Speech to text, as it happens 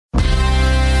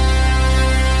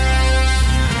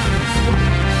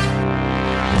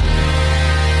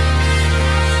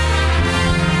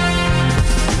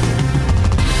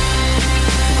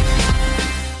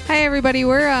everybody.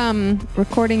 We're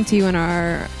recording to you in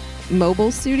our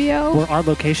mobile studio. We're our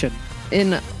location.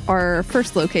 In our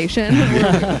first location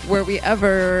where we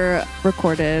ever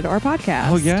recorded our podcast.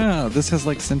 Oh yeah, this has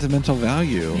like sentimental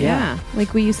value. Yeah.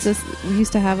 Like we used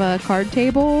to have a card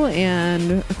table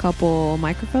and a couple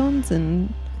microphones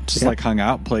and Just like hung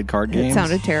out, played card games. it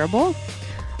sounded terrible.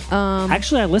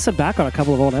 Actually, I listened back on a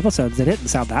couple of old episodes. It didn't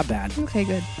sound that bad. Okay,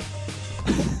 good.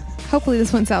 Hopefully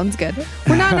this one sounds good.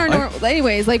 We're not in our normal...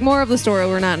 Anyways, like more of the story,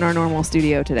 we're not in our normal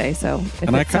studio today, so if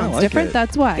And I it kinda sounds like different, it.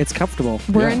 that's why. It's comfortable.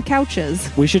 We're Yeah. in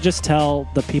couches. We should just tell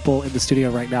the people in the studio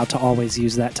right now to always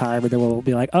use that time, and then we'll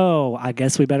be like, oh, I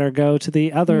guess we better go to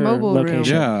the other Mobile room.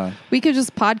 location. Yeah, We could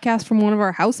just podcast from one of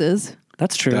our houses.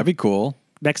 That's true. that'd be cool.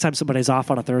 Next time somebody's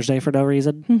off on a Thursday for no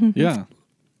reason, Yeah.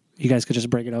 you guys could just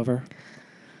bring it over.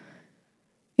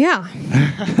 Yeah.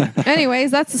 Anyways,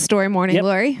 that's the story morning Yep.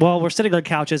 glory. Well, we're sitting on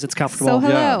couches. It's comfortable. So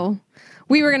hello.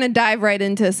 We were going to dive right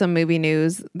into some movie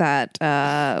news that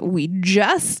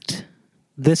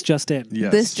This just in.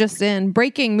 Yes. this just in,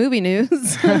 breaking movie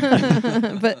news,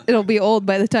 but it'll be old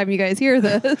by the time you guys hear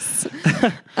this.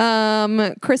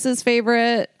 Chris's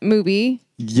favorite movie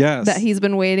Yes. that he's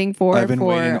been waiting for I've been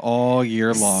waiting all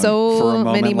year long so for a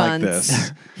moment many like months.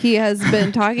 this. He has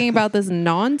been talking about this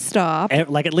nonstop.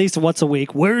 Like at least once a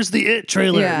week. Where's the It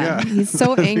trailer? Yeah, he's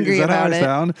so angry Is that about how I it.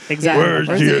 sound? Exactly. Where's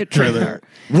Where's the the It trailer?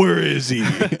 Where is he?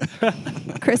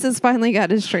 Chris has finally got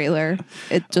his trailer.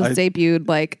 It just debuted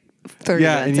like 30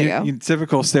 yeah, minutes and ago. you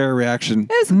typical Sarah reaction.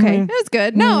 It was okay. It was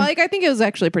good. No, like I think it was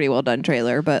actually a pretty well done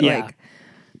trailer, but Yeah. like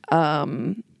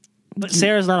But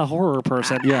Sarah's not a horror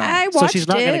person. Yeah. I watched So she's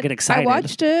not it. going to get excited. I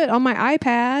watched it on my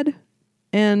iPad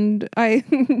and I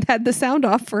had the sound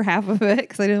off for half of it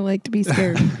because I didn't like to be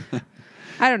scared.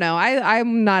 I don't know.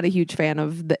 I'm not a huge fan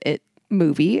of the It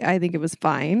movie. I think it was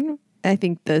fine. I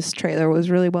think this trailer was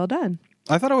really well done.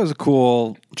 I thought it was a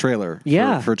cool trailer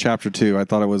for chapter 2. I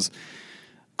thought it was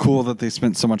cool that they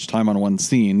spent so much time on one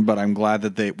scene, but I'm glad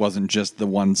that it wasn't just the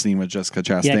one scene with Jessica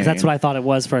Chastain. Yeah, because that's what I thought it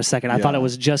was for a second. I Yeah. thought it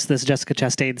was just this Jessica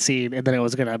Chastain scene, and then it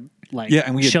was going to like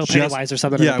and we had show just, Pennywise or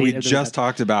something. Yeah, we just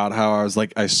talked about how I was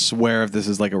like, I swear if this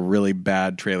is like a really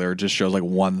bad trailer, it just shows like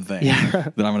one thing, then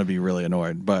I'm going to be really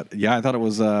annoyed. But yeah, I thought it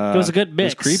was a good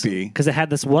mix. It was creepy. Because it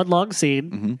had this one long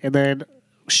scene, and then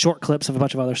short clips of a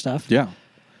bunch of other stuff. Yeah.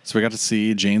 So we got to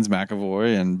see James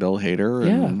McAvoy and Bill Hader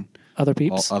and Other all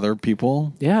peeps. other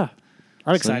people. Yeah.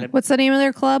 I'm excited. What's the name of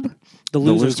their club? The The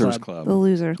Losers, Losers Club. Club. The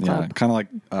Losers Yeah, Club. kind of like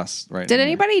us, right? Did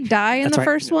anybody die in That's the right.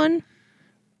 first one?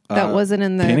 That wasn't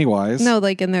in the Pennywise? No,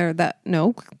 like in there.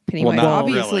 Pennywise not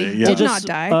obviously really, yeah. did Just,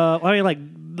 not die. I mean, like,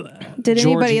 Did anybody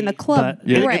Georgie, in the club? but-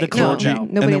 Yeah, right? in the club, no, no. nobody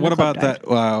And then in the what club about died.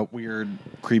 that weird,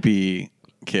 creepy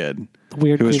kid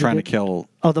Weird who was creepy trying kid? to kill?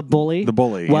 Oh, the bully? The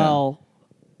bully, yeah. Well,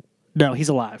 no, he's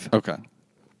alive. Okay.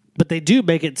 But they do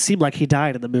make it seem like he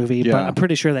died in the movie, but Yeah. I'm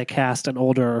pretty sure they cast an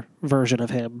older version of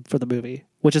him for the movie,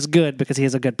 which is good because he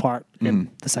has a good part in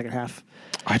the second half.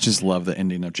 I just love the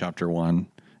ending of chapter 1.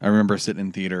 I remember sitting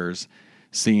in theaters,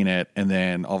 seeing it, and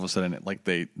then all of a sudden,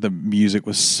 the music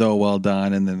was so well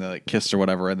done, and then they like kissed or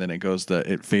whatever, and then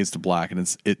it fades to black, and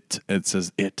it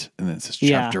says it, and then it says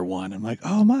Yeah. chapter 1. I'm like,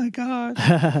 oh my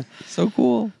god, so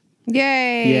cool.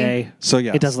 Yay! Yay. So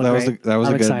yeah, It does look great. that was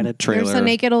I'm a good excited. trailer. There's a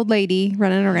naked old lady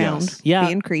running around, Yes. Yeah.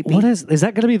 being creepy. What is that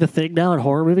going to be the thing now in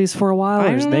horror movies for a while?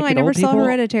 I Or is don't know. I naked never old saw people?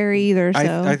 Hereditary either.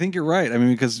 So I think you're right. I mean,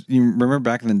 because you remember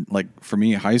back then, like for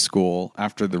me, high school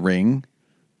after The Ring,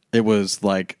 it was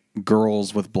like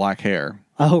girls with black hair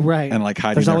Oh, right. and like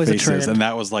hiding There's their always a faces, trend. and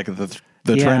that was like the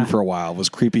Yeah. trend for a while was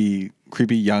creepy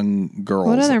young girls.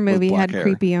 what other with movie black had hair.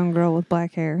 creepy young girl with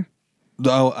black hair?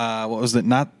 Oh, what was it?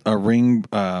 Not a Ring. Do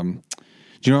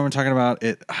you know what I'm talking about?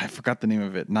 I forgot the name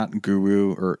of it. Not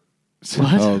Guru or.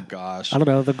 What? Oh gosh, I don't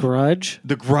know, The Grudge.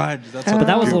 The Grudge. That's But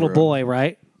that was a little Guru. boy,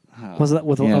 right? Was that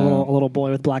with Yeah. a little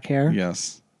boy with black hair?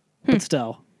 Yes. But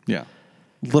still. Yeah.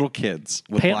 Little kids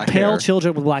with Pale, black pale hair.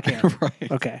 children with black hair.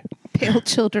 Right. Okay. Pale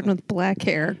children with black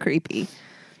hair, creepy.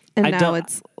 And I now don't-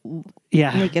 it's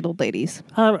Yeah. naked old ladies.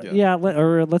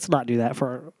 Let's not do that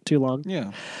for too long.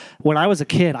 Yeah. When I was a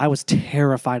kid, I was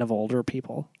terrified of older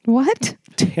people. What?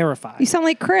 Terrified. You sound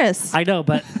like Chris. I know,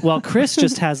 but Chris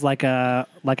just has like a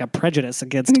prejudice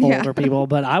against Yeah. older people.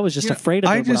 But I was just afraid of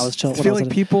I them when I just was children. feel like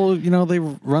people, they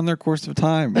run their course of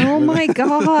time. Oh my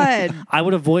god! I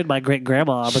would avoid my great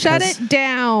grandma. Shut it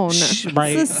down.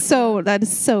 my- That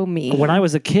is so mean. When I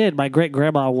was a kid, my great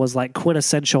grandma was like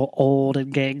quintessential old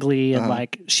and gangly, and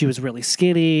like she was really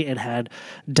skinny and had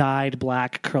dyed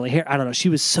black curly hair. I don't know. She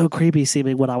was so creepy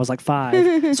seeming when I was like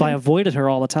 5, so I avoided her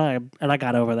all the time, and I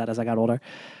got over that as I got older.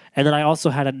 And then I also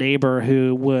had a neighbor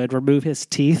who would remove his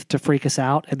teeth to freak us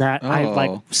out, and that I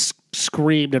like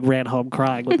screamed and ran home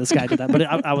crying when this guy did that. But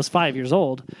I was 5 years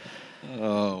old.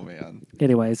 Oh man.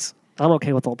 Anyways, I'm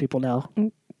okay with old people now.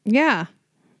 Yeah.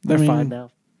 They're I mean, fine now.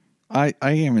 I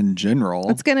am in general.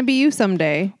 It's going to be you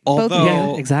someday. Both of Although-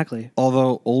 you. Yeah, exactly.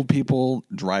 Although old people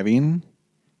driving,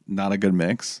 not a good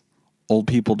mix. Old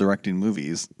people directing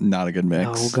movies, not a good mix.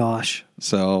 Oh gosh.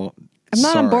 So I'm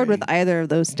not on board sorry. with either of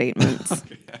those statements.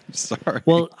 I'm sorry.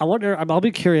 Well, I wonder. I'll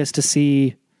be curious to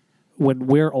see when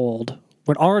we're old,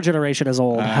 when our generation is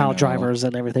old, I how know. drivers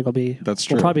and everything will be. That's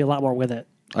We'll true. probably be a lot more with it.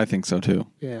 I think so too.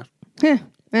 Yeah. I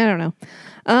don't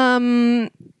know.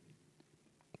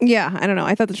 Yeah, I don't know.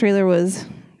 I thought the trailer was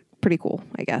pretty cool,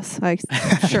 I guess. I'm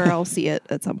sure I'll see it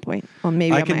at some point. Well,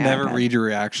 maybe I on can my never iPad. read your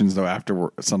reactions though after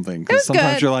something It because was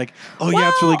sometimes good. you're like, oh yeah,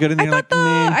 it's really good, and I then you're like,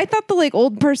 thought meh. I thought the like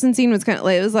old person scene was kind of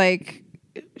like, it was like,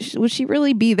 would she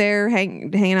really be there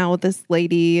hanging out with this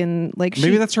lady and like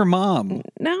Maybe she, that's her mom.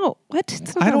 no, what?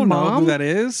 It's not I her don't know mom. who that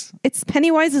is. It's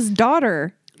Pennywise's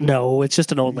daughter. No, it's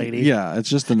just an old lady. Yeah, it's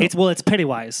just an. It's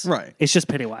Pennywise. Right. It's just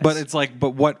Pennywise. But it's like,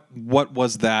 but what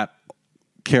was that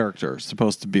character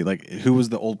supposed to be? Like, who was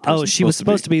the old person? she was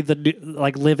supposed to be the new,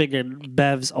 like living in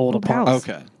Bev's old Old apartment. house.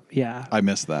 Okay, Yeah. I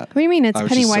missed that. What do you mean it's I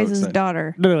was just so Pennywise's excited.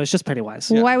 daughter? No, it's just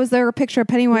Pennywise. Well, why was there a picture of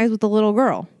Pennywise with the little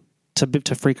girl?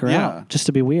 To freak her Yeah. out, just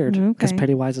to be weird, because Okay.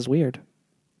 Pennywise is weird.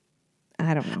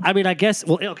 I don't know. I mean, I guess.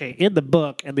 Well, okay, in the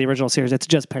book, in the original series, it's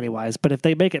just Pennywise. But if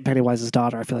they make it Pennywise's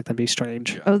daughter, I feel like that'd be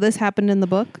strange. Oh, this happened in the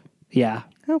book? Yeah.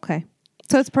 Okay.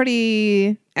 So it's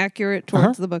pretty accurate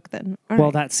towards the book then. All Well,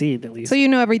 right. that scene at least. So you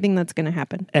know everything that's going to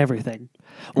happen. Everything.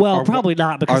 Well, Are- probably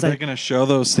not Are because they going to show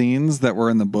those scenes that were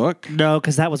in the book? no,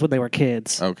 because that was when they were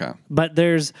kids. Okay. But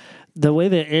there's the way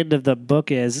the end of the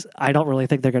book is. I don't really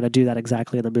think they're going to do that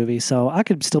exactly in the movie. So I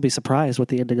could still be surprised with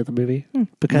the ending of the movie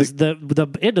because the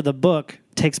end of the book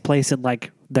takes place in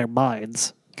like their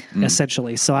minds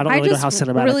essentially. So I don't really know how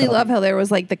cinematic. really that'll love be. how there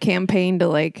was like the campaign to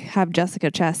like have Jessica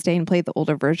Chastain play the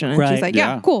older version, and she's Right. like,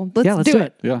 "Yeah, Yeah. cool, let's do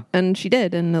it." Yeah. And she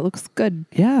did, and it looks good.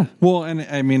 Yeah. Well, and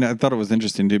I mean, I thought it was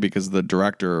interesting too because the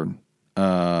director,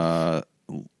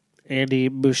 Andy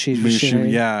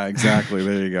Muschietti. yeah, exactly.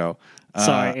 There you go.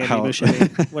 Sorry, Andy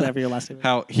Muschietti. Whatever your last name is.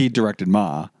 How he directed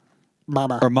Ma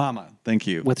Mama. or Mama. Thank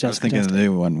you. With I was Jessica thinking of the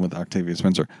new one with Octavia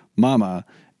Spencer, Mama,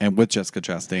 and with Jessica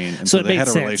Chastain, and So so, it they made had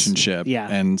a sense. relationship. Yeah.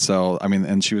 and so I mean,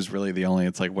 and she was really the only.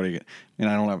 It's like, what do you? I mean,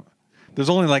 I don't have. There's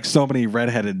only like so many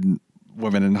redheaded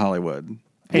women in Hollywood.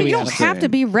 Amy you don't Adams. have to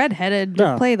be redheaded to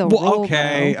No. play the Well, role.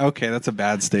 okay, though. okay, that's a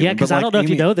bad statement. Yeah, because but I don't know if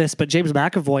you Amy- know this, but James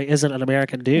McAvoy isn't an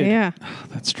American dude. Yeah.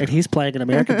 That's true. And he's playing an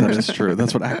American That person. is true.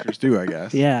 That's what actors do, I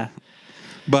guess. Yeah.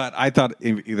 But I thought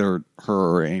either her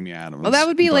or Amy Adams. Well, that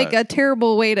would be like but- a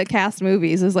terrible way to cast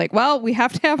movies. Is like, well, we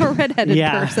have to have a redheaded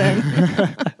Yeah.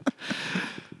 person.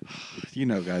 You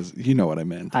know, guys. You know what I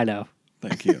meant. I know.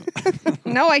 Thank you.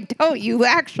 No, I don't. You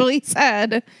actually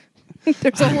said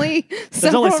there's only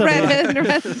several only so many.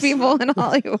 redheaded people in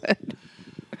Hollywood.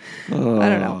 I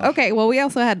don't know. Okay, well, we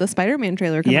also had the Spider-Man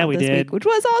trailer come Yeah, out we this did. week, which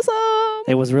was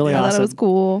awesome. It was really I thought awesome. it was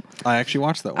cool. I actually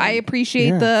watched that one. I appreciate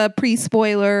Yeah. the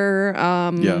pre-spoiler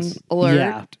Yes. alert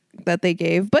Yeah. that they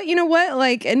gave. But you know what?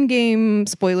 Like, Endgame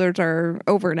spoilers are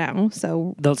over now,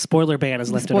 so The spoiler ban is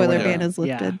the lifted. or spoiler whatever. ban is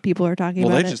lifted. Yeah. People are talking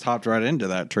well, about they it. just hopped right into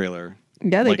that trailer.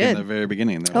 Yeah, they like did. in the very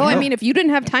beginning. They're Oh, like, I mean, if you didn't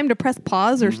have time to press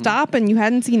pause or stop and you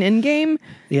hadn't seen Endgame,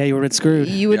 Yeah, you were screwed.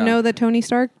 you would Yeah. know that Tony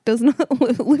Stark does not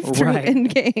live through Right.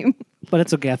 Endgame. But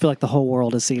it's okay. I feel like the whole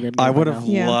world has seen it. I would have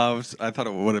Yeah. loved. I thought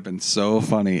it would have been so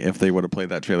funny if they would have played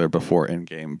that trailer before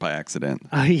Endgame by accident.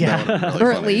 Yeah. That would've been really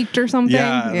Or it funny. leaked or something.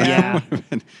 Yeah, Yeah. that would've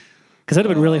been- Because it would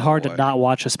have been really Oh, hard boy. to not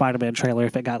watch a Spider-Man trailer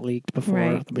if it got leaked before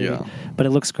Right. the movie. Yeah. But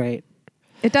it looks great.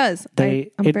 It does.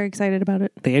 They- I'm it- very excited about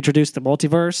it. They introduced the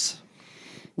multiverse,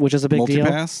 which is a big deal.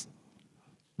 Multipass.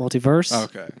 Multiverse.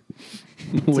 Okay.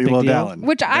 big Lilo deal. Dallin.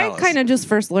 Which I Dallas. kind of just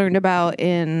first learned about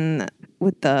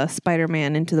with the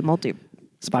Spider-Man into the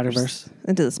Spider-Verse.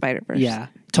 into the Spider-Verse. Yeah,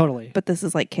 totally. But this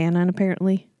is like canon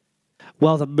apparently.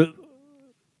 Well,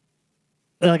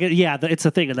 it's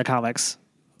a thing in the comics.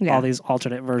 Yeah. All these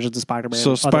alternate versions of Spider-Man.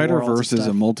 So other Spider worlds and Verse is a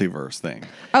stuff. multiverse thing.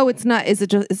 Oh, it's not. Is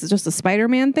it just a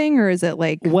Spider-Man thing, or is it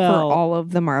like Well, for all of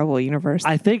the Marvel universe?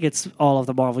 I think it's all of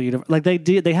the Marvel universe. Like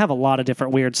they have a lot of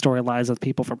different weird storylines with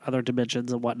people from other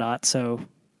dimensions and whatnot. So,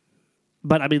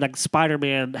 but I mean, like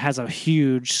Spider-Man has a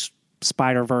huge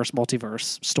Spider-Verse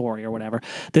multiverse story or whatever.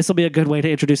 This will be a good way to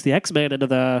introduce the X-Men into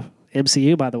the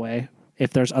MCU. By the way,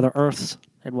 if there's other Earths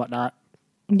and whatnot.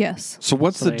 yes. So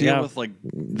what's So the there you deal go. with like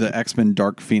the X-Men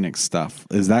Dark Phoenix stuff?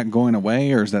 Is that going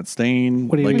away or is that staying?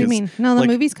 What do you Like, What do you it's- mean? No, the like-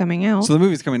 movie's coming out. So the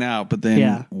movie's coming out, but then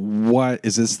Yeah. what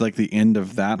is this like the end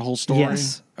of that whole story?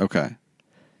 Yes. Okay.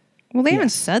 Well, they haven't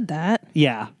Yes. said that.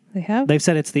 Yeah. They have? They've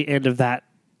said it's the end of that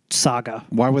saga.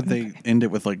 Why would they end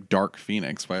it with like Dark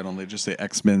Phoenix? Why don't they just say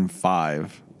X-Men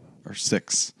 5 or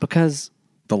 6? Because,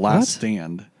 The Last What?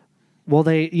 Stand. well,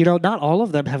 not all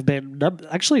of them have been,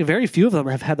 actually, very few of them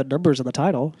have had the numbers in the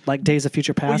title, like Days of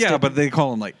Future Past. Well, yeah, and but they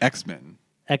call them like X-Men.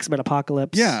 X-Men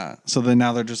Apocalypse. Yeah. So then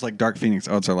now they're just like Dark Phoenix.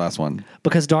 Oh, it's our last one.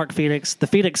 Because Dark Phoenix, the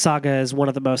Phoenix Saga is one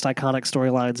of the most iconic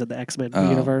storylines in the X-Men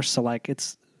universe. So, like,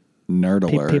 it's, Nerd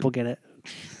alert. people get it.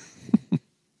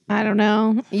 I don't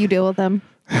know. You deal with him.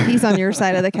 He's on your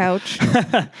side of the couch,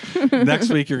 Next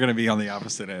week you're going to be on the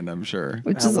opposite end, I'm sure.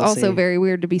 which We'll is also see. very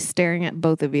weird to be staring at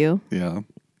both of you. Yeah.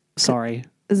 Sorry.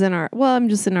 I'm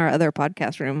just in our other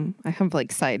podcast room. I have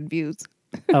like side views.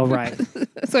 Oh, right.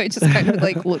 So I just kind of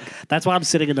like look. That's why I'm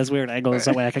sitting in those weird angles.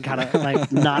 That way I can kind of like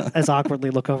not as awkwardly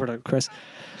look over to Chris.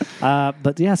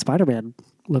 But yeah, Spider-Man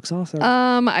looks awesome.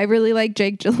 I really like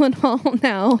Jake Gyllenhaal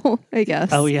now, I guess.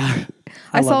 oh, yeah.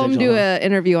 I saw love him Jake do Gyllenhaal. an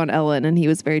interview on Ellen and he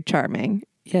was very charming.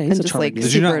 Yeah, he's and a just, charming like, dude.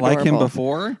 Did you not super like him adorable.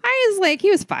 before? I was like, he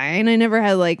was fine. I never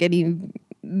had like any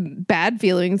bad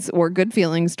feelings or good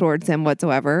feelings towards him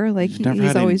whatsoever. Like You've never he's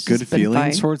had any always good just been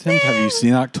feelings fine. towards him? Have you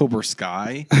seen October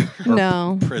Sky? Or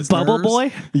No. Prisoners? Bubble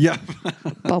Boy? Yeah.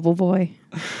 Bubble Boy,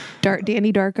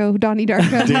 Donnie Darko. Donnie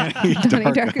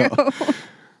Darko.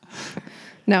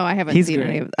 No, I haven't He's seen great.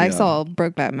 any. I Yeah. saw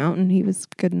Brokeback Mountain. He was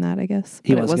good in that, I guess.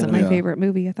 He But was it wasn't good. my Yeah. favorite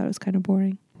movie. I thought it was kind of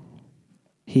boring.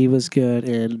 He was good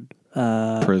in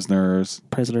Prisoners.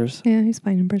 Prisoners. Yeah, he's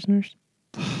fine in Prisoners.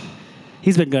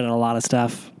 He's been good in a lot of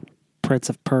stuff. Prince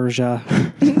of Persia.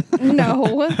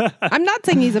 No, I'm not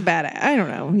saying he's a bad. I don't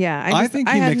know. Yeah, I think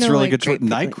he had makes no, really like, good choice. great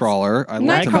feelings. Nightcrawler. I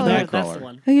liked him in Nightcrawler. That's the Nightcrawler.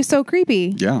 one. Oh, he was so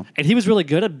creepy. Yeah. And he was really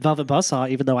good at Velvet Buzzsaw,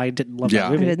 even though I didn't love Yeah. that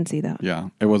I movie. didn't see that. Yeah.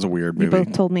 It was a weird You movie.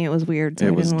 both told me it was weird, so It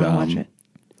I was didn't want to dumb. watch it.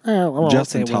 I won't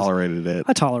Justin say it was- tolerated it.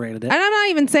 I tolerated it. And I'm not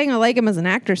even saying I like him as an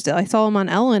actor still. I saw him on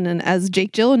Ellen, and as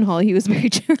Jake Gyllenhaal, he was very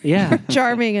Yeah.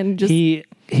 charming and just He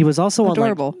was also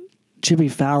adorable. on like Jimmy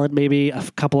Fallon maybe a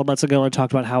couple of months ago and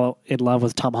talked about how in love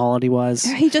with Tom Holland he was.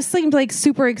 He just seemed like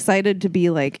super excited to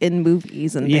be like in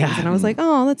movies and things, Yeah. and I was like,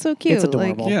 oh, that's so cute. It's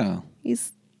adorable. Like, Yeah.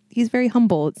 he's very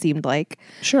humble. It seemed like.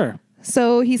 Sure.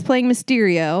 So he's playing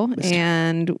Mysterio,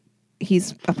 and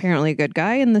he's apparently a good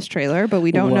guy in this trailer, but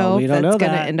we don't Well, know we if don't that's know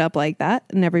going to that. end up like that.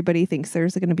 And everybody thinks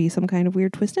there's going to be some kind of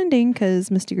weird twist ending because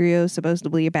Mysterio is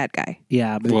supposedly a bad guy.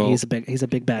 Yeah, but Well, he's a big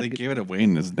bad. They gave it away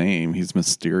in his name. He's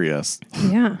mysterious.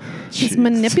 Yeah, he's Jeez.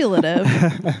 manipulative.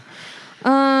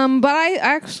 But I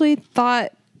actually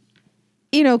thought,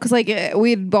 because like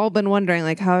we'd all been wondering,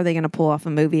 like, how are they going to pull off a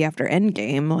movie after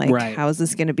Endgame? Like, Right. how is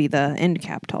this going to be the end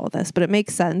cap to all this? But it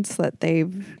makes sense that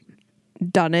they've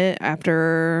done it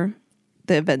after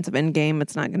the events of Endgame.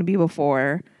 It's not going to be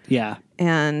before, Yeah.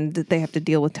 and they have to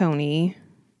deal with Tony.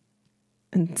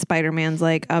 And Spider-Man's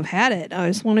like, I've had it. I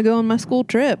just want to go on my school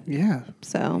trip. Yeah.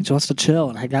 So He just wants to chill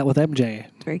and hang out with MJ.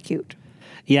 it's very cute.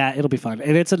 Yeah, it'll be fun.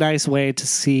 And it's a nice way to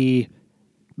see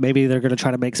maybe they're going to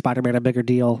try to make Spider-Man a bigger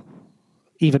deal,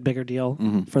 even bigger deal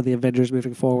for the Avengers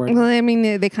moving forward. Well, I mean,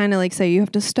 they kind of like say you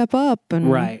have to step up,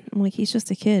 and Right. I'm like, he's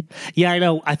just a kid. Yeah, I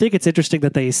know. I think it's interesting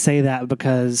that they say that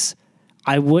because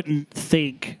I wouldn't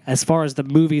think, as far as the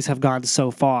movies have gone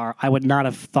so far, I would not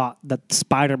have thought that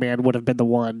Spider-Man would have been the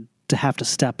one to have to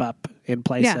step up in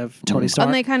place Yeah. of Tony Stark.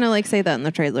 And they kind of like say that in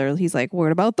the trailer. He's like,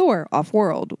 what about Thor?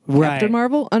 Off-world. Right. Captain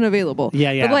Marvel? Unavailable.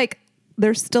 Yeah, yeah. But like,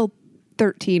 there's still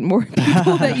 13 more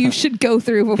people that you should go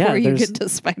through before you there's- get to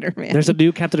Spider-Man. There's a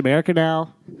new Captain America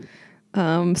now.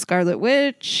 Scarlet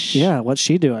Witch. Yeah, what's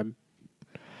she doing?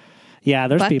 Yeah,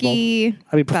 there's people. Bucky.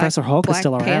 I mean, Professor Hulk is Black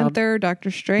still around. Panther, Doctor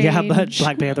Strange. Yeah, but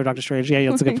Black Panther, Doctor Strange. Yeah,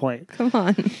 that's a good point. Come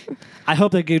on. I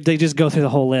hope they just go through the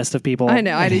whole list of people. I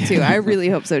know, I do too. I really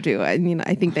hope so too. I mean,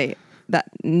 I think that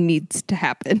needs to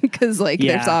happen because like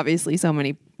Yeah. there's obviously so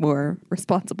many more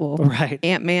responsible. Right.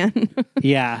 Ant-Man.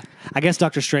 Yeah, I guess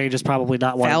Doctor Strange is probably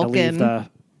not wanting to leave Falcon.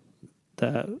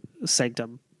 the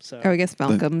sanctum. So I guess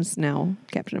Falcon's now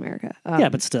Captain America. yeah,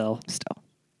 but still. still.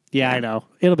 Yeah, I know.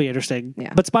 It'll be interesting.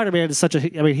 Yeah. But Spider-Man is such a,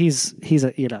 I mean, he's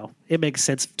a, it makes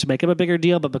sense to make him a bigger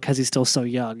deal, but because he's still so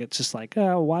young, it's just like,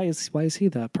 oh, why is he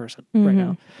that person right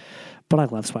now? But I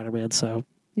love Spider-Man, so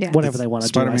Yeah. whatever they want to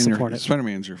do, I Spider-Man, support it.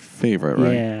 Spider-Man's your favorite,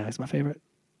 right? Yeah, he's my favorite.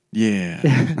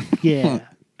 Yeah. Yeah.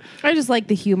 I just like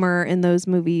the humor in those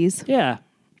movies. Yeah,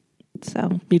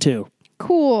 So me too.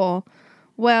 cool.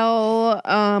 Well,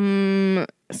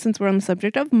 since we're on the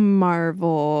subject of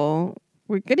Marvel,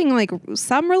 we're getting like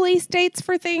some release dates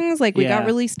for things. Like we got Yeah.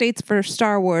 release dates for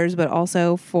Star Wars, but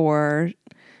also we're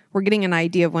getting an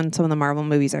idea of when some of the Marvel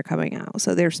movies are coming out.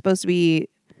 So there's supposed to be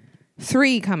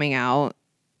 3 coming out,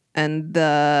 and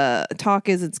the talk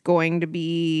is it's going to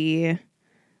be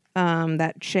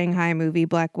that Shanghai movie,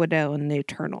 Black Widow, and the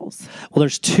Eternals. Well,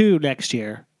 there's 2 next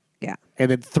year, Yeah.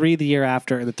 and then 3 the year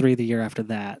after, and then 3 the year after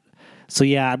that. So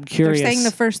yeah, I'm They're curious. saying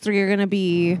the first 3 are going to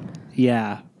be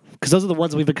Yeah, because those are the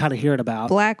ones we've been kind of hearing about.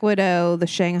 Black Widow, the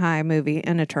Shanghai movie,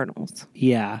 and Eternals,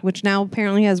 Yeah, which now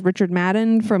apparently has Richard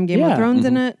Madden from Game Yeah. of Thrones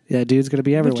in it. yeah, dude's gonna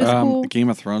be everywhere. is cool. Game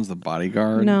of Thrones, The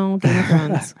Bodyguard. No, Game of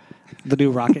Thrones. The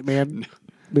new Rocket Man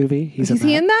movie. He's Is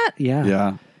he in that?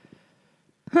 Yeah.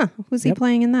 Yeah. Who's he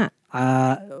playing in that?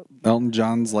 Elton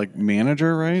John's like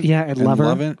manager, right? Yeah, and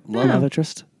lover. Love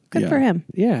interest. Good Yeah. for him.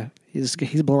 Yeah, he's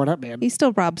blowing up, man. He's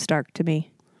still Rob Stark to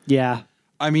me. Yeah,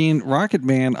 I mean, Rocket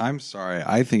Man, I'm sorry.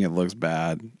 I think it looks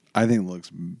bad. I think it looks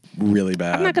really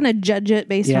bad. I'm not going to judge it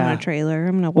based Yeah. on a trailer.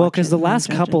 I'm going to watch well, it because the and then last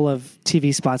judge couple of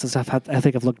TV spots and stuff, I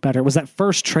think have looked better. It was that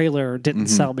first trailer didn't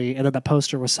sell me, and then the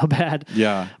poster was so bad.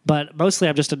 Yeah. But mostly,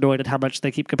 I'm just annoyed at how much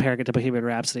they keep comparing it to Bohemian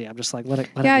Rhapsody. I'm just like, let it.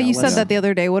 Yeah, go. you said Let's- that the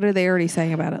other day. What are they already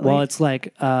saying about it? Well, Like, it's like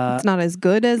it's not as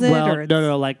good as it? well, or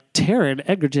no, like Taron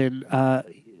Egerton,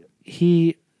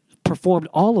 he performed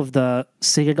all of the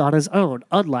singing on his own,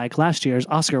 unlike last year's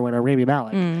Oscar winner Rami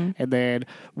Malek. And then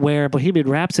where Bohemian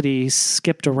Rhapsody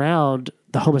skipped around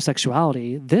the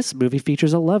homosexuality, this movie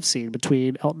features a love scene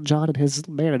between Elton John and his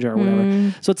manager or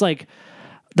whatever. So it's like,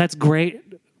 that's great,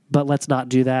 but let's not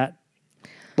do that.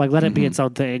 Like, let it be its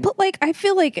own thing. But like, I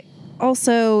feel like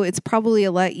also it's probably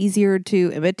a lot easier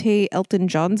to imitate Elton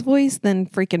John's voice than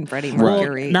freaking Freddie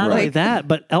Mercury. Not only Like, that,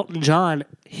 but Elton John,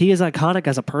 he is iconic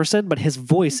as a person, but his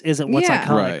voice isn't what's Yeah.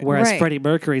 iconic. Right. Whereas Right. Freddie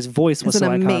Mercury's voice was He's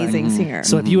so an iconic. amazing singer.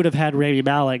 So if you would have had Rami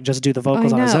Malek just do the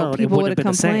vocals I on his know. own, it People wouldn't have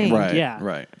been the same. complained. Right. Yeah.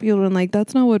 Right. People are like,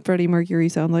 that's not what Freddie Mercury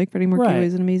sounds like. Freddie Mercury Right.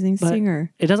 is an amazing But singer.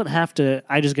 it doesn't have to.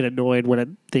 I just get annoyed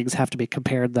when things have to be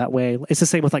compared that way. It's the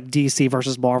same with like DC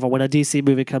versus Marvel. When a DC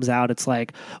movie comes out, it's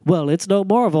like, well, it's no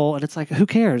Marvel, and it's like, who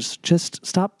cares? Just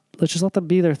stop. Let's just let them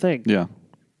be their thing. Yeah.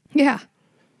 Yeah.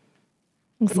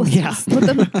 Let's Yeah. just let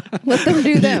them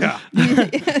do them.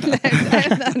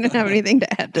 I don't have anything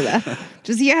to add to that.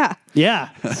 Just Yeah.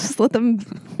 just let them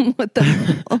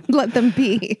let them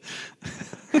be.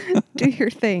 Do your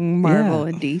thing, Marvel Yeah.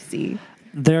 and DC.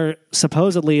 They're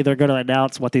going to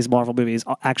announce what these Marvel movies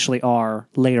actually are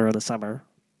later in the summer.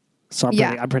 So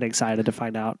I'm pretty excited to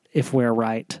find out if we're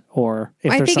right or if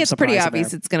I there's think some it's pretty surprise in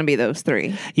obvious there. it's going to be those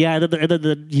 3. Yeah, and then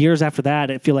the years after that,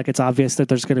 I feel like it's obvious that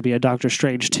there's going to be a Doctor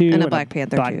Strange 2 And a Black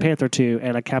Panther 2. Panther 2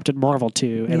 and a Captain Marvel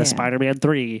 2 and Yeah. a Spider-Man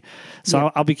 3. So Yeah.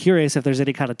 I'll be curious if there's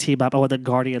any kind of team up. Oh, and then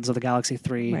Guardians of the Galaxy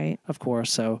 3, Right. of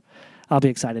course. So I'll be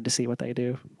excited to see what they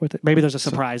do with it. Maybe there's a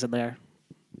surprise in there.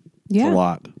 It's a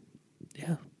lot.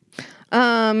 Yeah.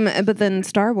 But then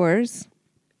Star Wars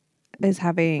is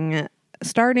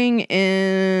starting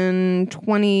in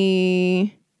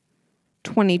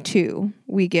 2022,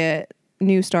 we get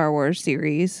new Star Wars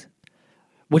series,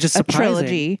 Which is a surprising.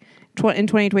 trilogy in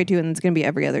 2022, and it's going to be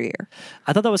every other year.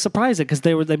 I thought that was surprising because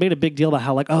they made a big deal about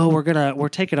how like, oh, we're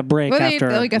taking a break Well,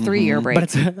 after, like a 3-year break.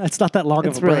 but it's not that long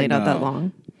It's of a really break. not that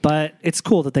long. But it's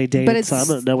cool that they dated. But it's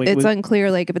some. No, it's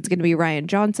unclear like if it's going to be Ryan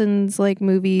Johnson's like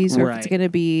movies or if it's Right. going to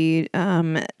be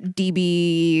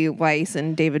DB Weiss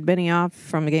and David Benioff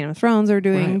from Game of Thrones are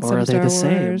doing Right. Or some are they Star the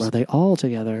same? Wars. Are they all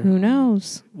together? Who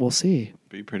knows? We'll see.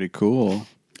 Be pretty cool.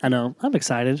 I know. I'm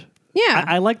excited. Yeah.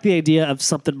 I like the idea of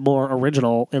something more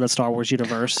original in the Star Wars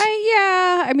universe.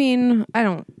 I mean, I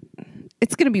don't.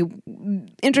 It's going to be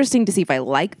interesting to see if I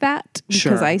like that because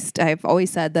Sure. I've always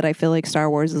said that I feel like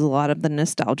Star Wars is a lot of the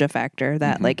nostalgia factor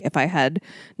that like if I had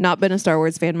not been a Star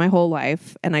Wars fan my whole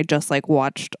life and I just like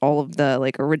watched all of the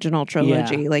like original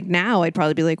trilogy, Yeah. like now I'd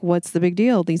probably be like, what's the big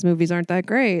deal? These movies aren't that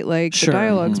great. Like Sure. the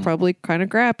dialogue's probably kind of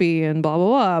crappy and blah,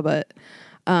 blah, blah.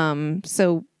 But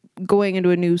so going into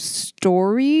a new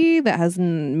story that has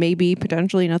maybe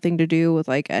potentially nothing to do with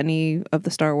like any of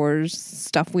the Star Wars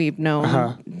stuff we've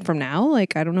known from now,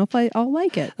 like I don't know if I'll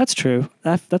like it. That's true.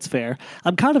 That's fair.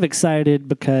 I'm kind of excited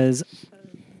because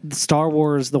Star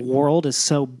Wars, the world is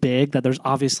so big that there's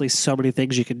obviously so many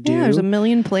things you can do. Yeah, there's a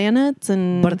million planets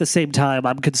and But at the same time,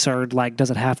 I'm concerned, like, does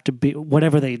it have to be,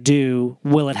 whatever they do,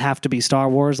 will it have to be Star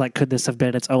Wars? Like, could this have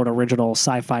been its own original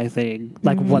sci-fi thing?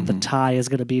 Like, what the tie is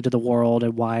going to be to the world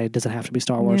and why does it have to be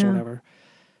Star Wars or Yeah. whatever?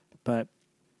 But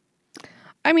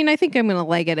I mean, I think I'm gonna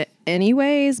like it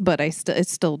anyways, but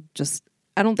it's still just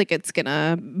I don't think it's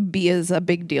gonna be as a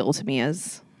big deal to me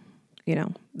as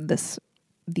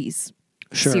these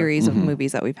Sure. series of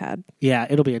movies that we've had. yeah,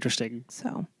 it'll be interesting.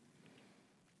 So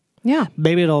yeah.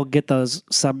 Maybe it'll get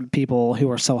some people who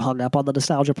are so hung up on the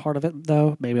nostalgia part of it,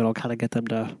 though. Maybe it'll kind of get them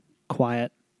to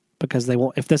quiet because they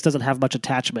won't. If this doesn't have much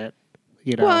attachment,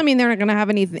 You know, Well, I mean, they're not going to have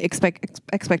any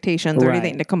expectations or Right.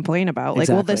 anything to complain about. Like,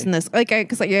 well, this Exactly. and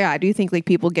this. Like, I do think like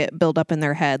people get built up in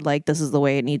their head, like this is the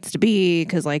way it needs to be,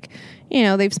 because like,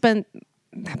 they've spent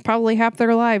probably half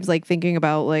their lives like thinking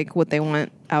about like what they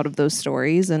want out of those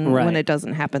stories, and Right. when it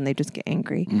doesn't happen, they just get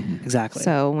angry. exactly.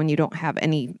 So when you don't have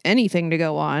anything to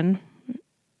go on,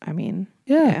 I mean,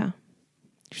 Yeah.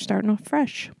 you're starting off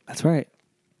fresh. That's right.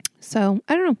 So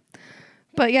I don't know.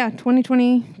 But yeah,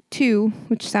 2022,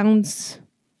 which sounds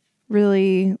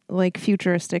really like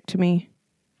futuristic to me.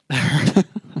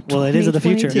 Well, it is in the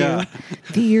future. 2022. Yeah.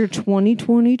 The year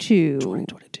 2022.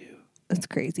 2022. That's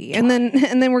crazy. And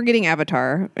then we're getting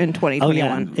Avatar in Oh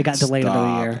 2021. yeah, it got delayed another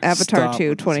Stop. year. Avatar Stop 2,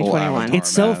 with this whole 2021. Avatar It's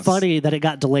so mess. funny that it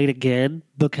got delayed again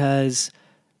because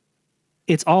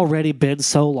it's already been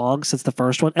so long since the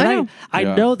first one. And I know. I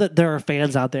Yeah. know that there are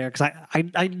fans out there because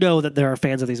I know that there are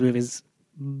fans of these movies,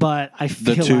 but I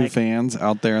The feel two like fans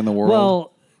out there in the world.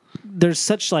 well, there's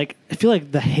such like I feel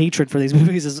like the hatred for these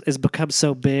movies is become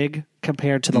so big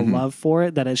compared to the love for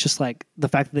it that it's just like the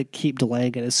fact that they keep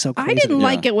delaying it is so crazy. I didn't Yeah.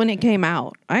 like it when it came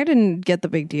out. I didn't get the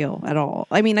big deal at all.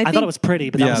 I mean, I think thought it was pretty,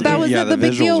 but that Yeah, was that it. was Yeah, the the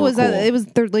big deal visuals was were that cool. it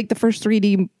was like the first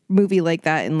 3D movie like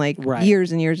that in like Right.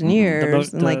 years and years and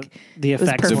years, and like the it was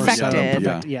effects were so perfected.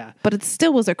 perfect. Yeah. But it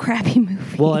still was a crappy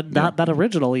movie. Well, and not that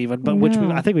original even, but which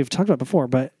No. I think we've talked about before,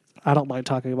 but I don't mind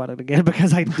talking about it again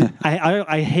because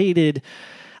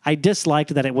I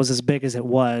disliked that it was as big as it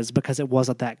was because it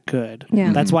wasn't that good.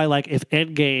 Yeah. That's why, like, if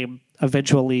Endgame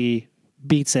eventually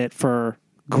beats it for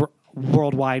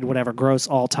worldwide, whatever, gross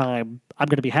all time, I'm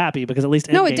going to be happy because at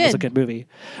least No, it Endgame was a did. good movie.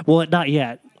 Well, not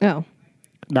yet. No.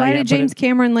 Not Why yet, did but James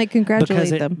Cameron like congratulate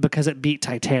because them? because it beat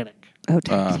Titanic. Oh,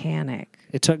 Titanic.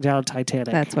 It took down Titanic.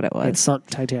 That's what it was. It sunk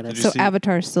Titanic. Did you So see-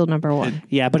 Avatar's still number one.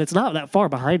 Yeah, but it's not that far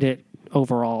behind it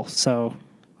overall. So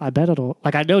I bet it'll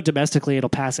I know domestically it'll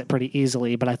pass it pretty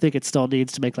easily, but I think it still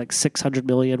needs to make like 600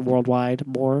 million worldwide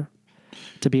more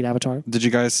to beat Avatar. Did you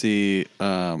guys see?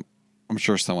 I'm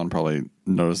sure someone probably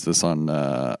noticed this on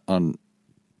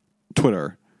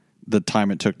Twitter. The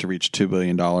time it took to reach $2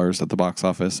 billion at the box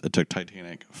office. It took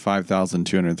Titanic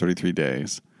 5,233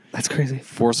 days. That's crazy.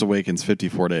 Force Awakens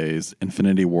 54 days.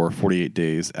 Infinity War 48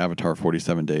 days. Avatar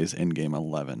 47 days. Endgame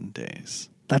 11 days.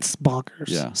 That's bonkers.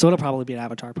 Yeah. So it'll probably be an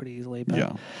Avatar pretty easily. But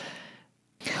Yeah.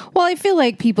 Well, I feel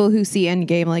like people who see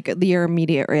Endgame, like their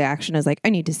immediate reaction is like, I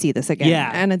need to see this again. Yeah,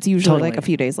 And it's usually totally. like a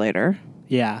few days later.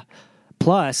 Yeah.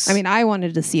 Plus, I mean, I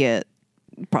wanted to see it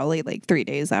probably like 3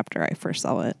 days after I first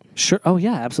saw it. sure. Oh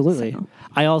yeah, absolutely.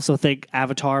 I also think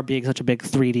Avatar being such a big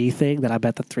 3D thing that I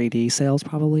bet the 3D sales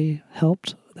probably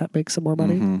helped. That makes some more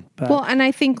money. But Well, and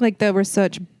I think like there was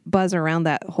such buzz around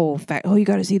that whole fact. Oh, you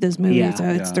got to see this movie. Yeah. It's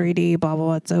Yeah. 3D. Blah blah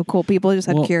blah. It's so cool. People just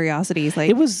had Well, curiosities. Like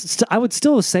it was. I would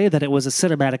still say that it was a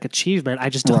cinematic achievement. I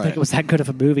just don't Right. think it was that good of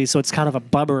a movie. So it's kind of a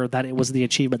bummer that it was the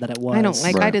achievement that it was. I don't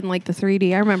like. I Right. didn't like the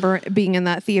 3D. I remember being in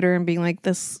that theater and being like,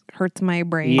 "This hurts my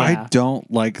brain." Yeah. I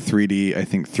don't like 3D. I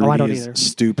think 3D I don't is either.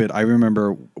 stupid. I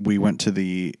remember we went to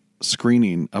the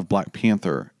screening of Black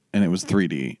Panther and it was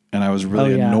 3D. And I was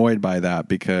really Oh, yeah. annoyed by that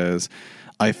because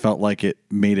I felt like it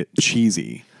made it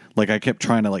cheesy. Like I kept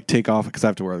trying to like take off because I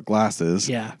have to wear the glasses.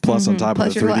 Yeah. Plus on top Plus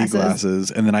of the your 3D glasses.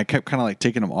 glasses. And then I kept kind of like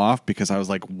taking them off because I was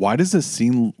like, why does this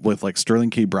scene with like Sterling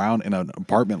K. Brown in an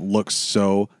apartment look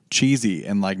so cheesy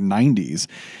and like 90s?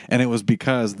 And it was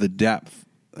because the depth.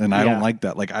 And I Yeah. don't like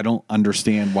that. Like, I don't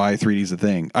understand why 3D is a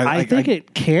thing. I think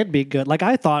it can be good. Like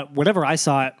I thought, whenever I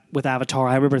saw it with Avatar,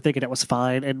 I remember thinking it was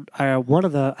fine. And I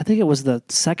think it was the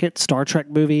second Star Trek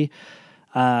movie.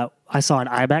 I saw an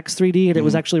IMAX 3D, and it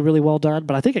was actually really well done.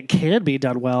 But I think it can be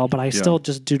done well. But I still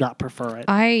just do not prefer it.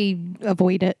 I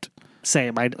avoid it.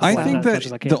 Same. I I think as much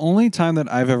as I that can. the only time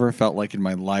that I've ever felt like in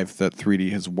my life that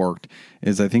 3D has worked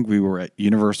is I think we were at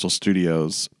Universal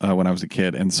Studios when I was a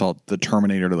kid and saw the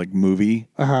Terminator like movie,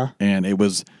 and it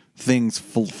was things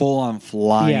full on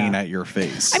flying Yeah. at your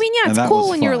face. I mean, yeah, And it's that cool was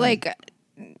when you're fun. like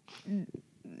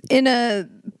in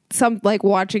like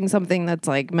watching something that's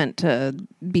like meant to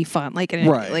be fun, like in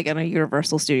Right. like in a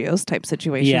Universal Studios type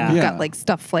situation. Yeah. You've Yeah. got like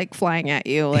stuff like flying at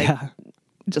you, like Yeah.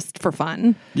 just for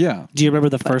fun. yeah, Do you remember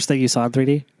the first thing you saw in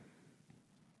 3D? I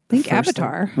think First thing.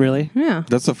 Avatar. Really? Yeah.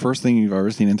 that's the first thing you've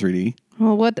ever seen in 3D.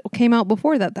 Well, what came out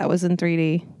before that? That was in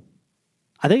 3D.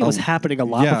 I think it was happening a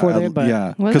lot yeah, before then, but yeah,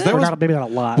 Was because it? that or was not, maybe not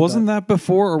a lot. wasn't but- that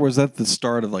before or was that the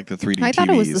start of like the 3D? I thought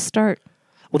it was the TVs? start.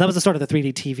 Well, that was the start of the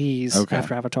 3D TVs Okay.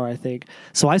 after Avatar, I think.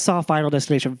 So I saw Final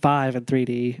Destination 5 in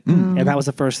 3D, Mm. and that was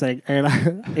the first thing. And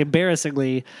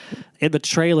embarrassingly, in the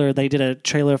trailer, they did a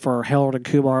trailer for Harold and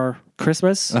Kumar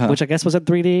Christmas, which I guess was in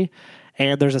 3D.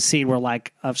 And there's a scene where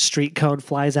like a street cone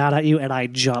flies out at you, and I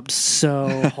jumped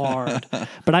so hard.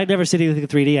 But I'd never seen anything in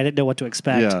 3D. I didn't know what to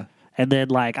expect. Yeah. And then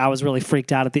like I was really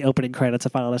freaked out at the opening credits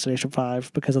of Final Destination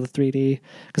 5 because of the 3D.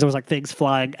 Because there was like things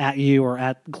flying at you or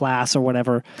at glass or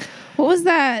whatever. What was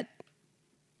that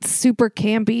super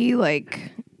campy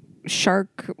like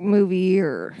shark movie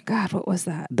or God? What was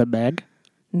that? The Meg,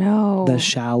 No, The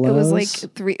Shallows. It was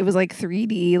like It was like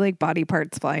 3D, like body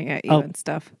parts flying at you and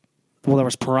stuff. Well, there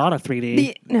was Piranha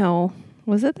 3D. No,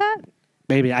 was it that?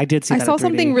 Maybe I did see. I that saw in 3D.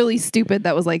 something really stupid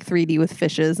that was like 3D with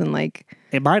fishes and like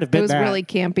It might have been it was that. really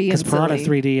campy Because and Piranha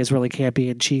silly. 3D is really campy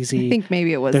and cheesy. I think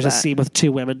maybe it was. There's that. a scene with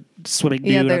two women swimming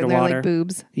Yeah, nude they're underwater. like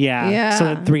boobs. Yeah. Yeah. So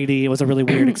in 3D, it was a really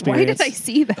weird Why experience. did I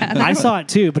see that? I saw it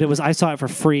too, but I saw it for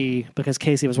free because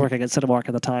Casey was working at Cinemark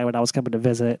at the time and I was coming to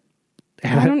visit.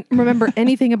 I don't remember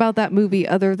anything about that movie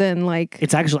other than like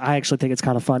I actually think it's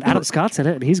kind of fun. Adam Scott's in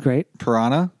it and he's great.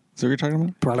 Piranha? Is that what you're talking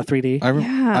about? Piranha 3D.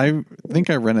 I think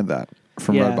I rented that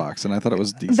from Yeah. Redbox, and I thought it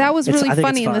was decent. that was It's- really I think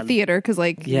funny it's in the fun. theater because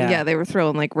like Yeah. they were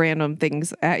throwing like random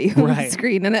things at you on the Right.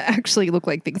 screen and it actually looked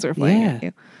like things were flying at Yeah.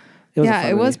 you. It was a Yeah,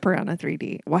 fun it was movie. Piranha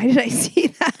 3D. Why did I see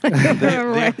that? I don't they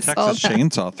remember where I have saw Texas that.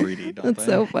 Chainsaw 3D, don't That's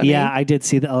they? so funny. Yeah, I did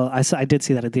see that. I did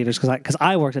see that in theaters because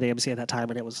I worked at AMC at that time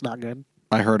and it was not good.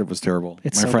 I heard it was terrible.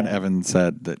 It's My so friend bad. Evan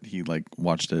said that he like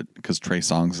watched it because Trey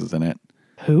Songz is in it.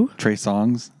 Who? Trey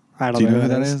Songz? I don't Do you know know who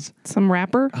who that that is? Some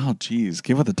rapper? Oh, geez.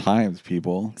 Give it the times,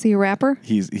 people. Is he a rapper?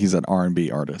 He's an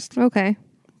R&B artist. Okay.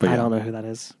 But I yeah. don't know who that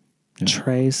is. Yeah.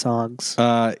 Trey Songs.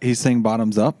 He sang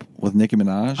Bottoms Up with Nicki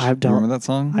Minaj. I don't- Remember that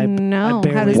song? No.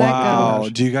 barely How does that wow. go?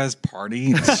 Do you guys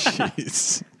party?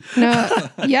 Jeez.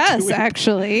 No. Yes,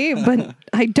 actually, but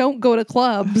I don't go to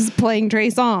clubs playing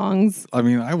Trey songs, I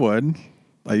mean, I would.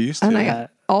 I used to. and I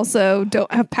also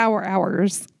don't have power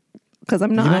hours because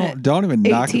I'm you not. don't even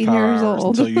knock the 18 power years hours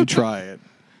old. until you try it.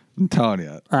 I'm telling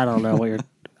you. I don't know what you're.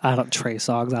 I don't Trey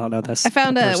Songs. I don't know this. I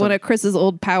found person. one of Chris's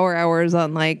old power hours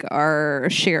on like our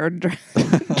shared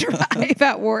drive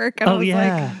at work. And I Oh, was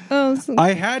yeah. like, oh, so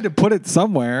I had to put it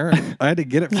somewhere. I had to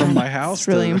get it from my house. it's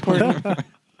really to- important.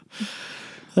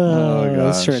 Oh, I'm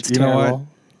gosh. sure it's You know terrible.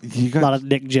 what? You A lot got, of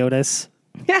Nick Jonas.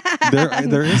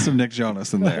 there is some Nick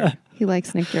Jonas in there. He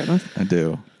likes Nick Jonas. I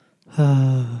do.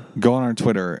 Go on our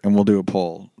Twitter and we'll do a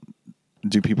poll.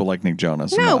 Do people like Nick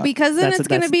Jonas? or No, not? because then That's- it's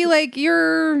going to that's- be like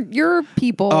your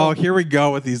people. Oh, here we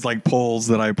go with these like polls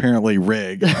that I apparently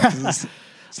rig.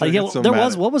 So I Yeah, get well, so there mad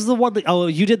was. at- What was the one? Oh,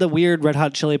 you did the weird Red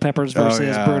Hot Chili Peppers Oh,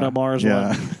 versus yeah. Bruno Mars Yeah.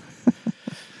 one.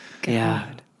 Yeah,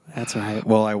 that's right.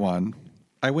 Well, I won.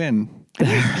 I win.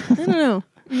 I don't know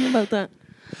about that.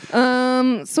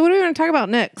 So what do we want to talk about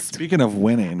next? Speaking of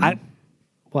winning,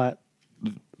 What?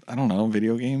 I don't know,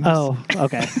 video games. Oh,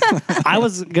 okay. I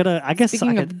was gonna. I guess Speaking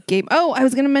I could. of game, I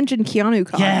was going to mention Keanu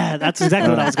Con. Yeah, that's exactly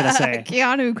what I was gonna say.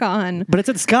 Keanu Con. But it's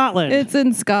in Scotland. It's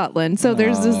in Scotland. So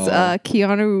there's this Oh.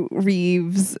 Keanu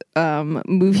Reeves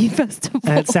movie festival.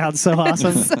 and it sounds so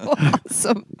awesome. It's so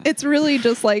awesome. It's really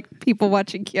just like people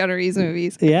watching Keanu Reeves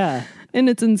movies, Yeah, and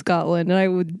it's in Scotland. And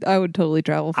I would totally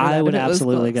travel for that. I would if it was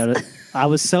absolutely close. go to. I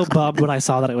was so bummed when I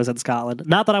saw that it was in Scotland.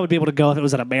 Not that I would be able to go if it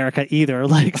was in America either,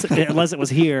 like unless it was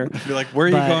here. You're like, where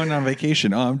are But- you going on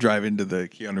vacation? Oh, I'm driving to the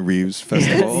Keanu Reeves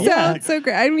festival. It sounds so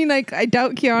great. I mean, like, I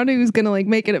doubt Keanu's gonna like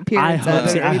make an appearance I at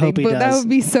hope- it or I anything, hope he but that does. would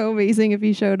be so amazing if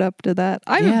he showed up to that.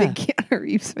 I'm Yeah. a big Keanu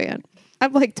Reeves fan.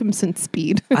 I've liked him since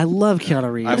Speed, I love Keanu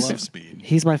Reeves. I love Speed.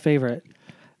 He's my favorite.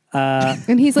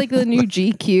 and he's like the new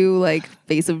GQ like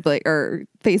face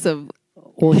of.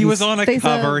 Well, He was on a face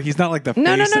cover. of- He's not like the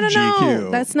No, face of GQ. no.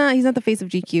 That's not. He's not the face of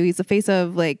GQ. He's the face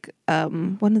of like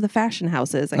one of the fashion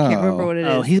houses. I can't remember what it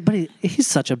is. Oh, he's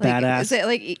such a Like, badass. Is it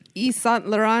like Yves Saint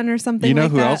Laurent or something? You know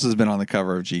like who that? else has been on the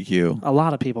cover of GQ? a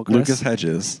lot of people. Chris. Lucas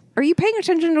Hedges. Are you paying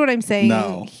attention to what I'm saying?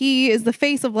 No. He is the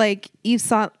face of like Yves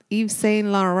Saint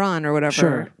Laurent or whatever.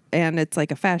 Sure. And it's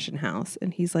like a fashion house,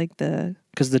 and he's like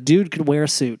Because the dude could wear a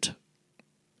suit.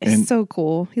 it's And- so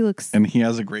cool. He looks He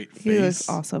has a great face. he looks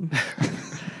awesome.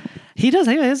 He does.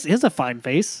 He has a fine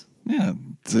face. Yeah.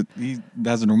 He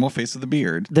has a normal face with a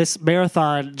beard. This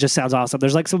marathon just sounds awesome.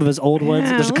 There's like some of his old ones.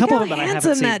 Yeah, There's a look couple how of them that I haven't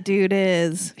handsome seen. that dude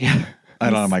is. Yeah. I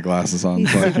don't have my glasses on.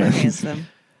 He's so I super can't- handsome.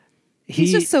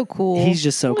 He's just so cool. He's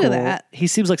just so Look cool. at that. He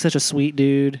seems like such a sweet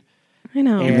dude. I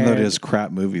know. Yeah. Even though it is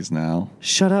crap movies now.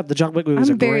 Shut up. The John Wick movies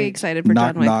are I'm very great. excited for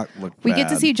Knock John Wick. Knock looked We get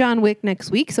to bad. see John Wick next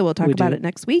week, so we'll talk We about do. it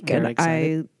next week. Very And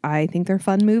excited. I think they're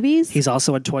fun movies. He's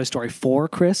also in Toy Story 4,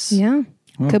 Chris. yeah.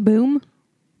 Kaboom.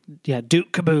 Yeah,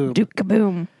 Duke Kaboom. Duke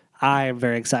Kaboom. I am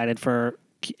very excited for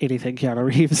anything Keanu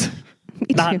Reeves.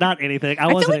 Not anything. I I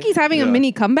feel wasn't. like he's having a yeah.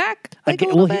 mini comeback, like a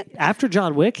little bit. After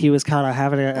John Wick, he was kind of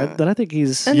having it. Then I think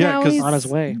he's And now he's- on his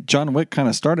way. John Wick kind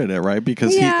of started it, right?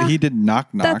 Because Yeah. he did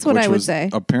Knock Knock, That's what which I would was say.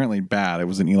 apparently bad. It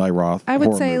was an Eli Roth. I would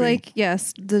horror say movie. like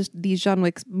yes, these John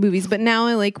Wick movies, but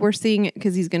now like we're seeing it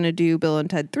because he's going to do Bill and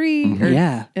Ted 3,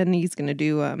 Yeah. and he's going to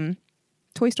do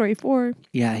Toy Story 4.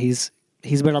 Yeah, he's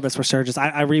been on this resurgence.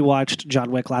 I rewatched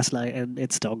John Wick last night, and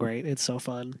it's still great. It's so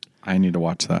fun. I need to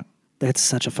watch that. It's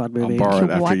such a fun I'll movie. borrow it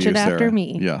You'll after watch you, it after Sarah.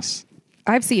 me. Yes.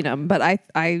 I've seen him, but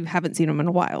I haven't seen him in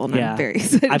a while, and Yeah. I'm very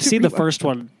excited. I've to seen the rewatch first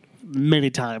one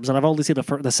many times, and I've only seen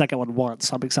the second one once.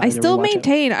 So I'm excited. I to still rewatch it.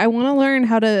 maintain I want to learn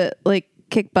how to like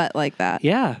kick butt like that.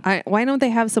 Yeah, Why don't they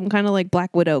have some kind of like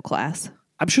Black Widow class?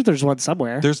 I'm sure there's one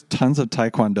somewhere. There's tons of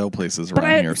Taekwondo places But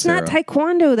around here, it's Sarah. not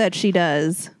Taekwondo that she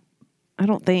does. I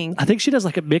don't think. I think she does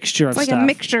like a mixture of It's like stuff. a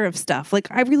mixture of stuff. Like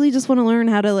I really just want to learn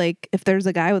how to like if there's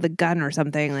a guy with a gun or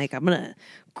something, like I'm gonna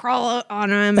crawl on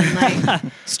him and like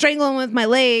strangle him with my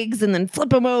legs and then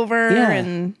flip him over Yeah.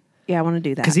 and I want to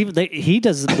do that. Because even he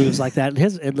does moves like that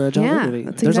in the John Yeah, Wick movie.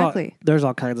 that's There's exactly. there's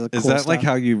all kinds of. Is cool that stuff. like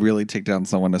how you really take down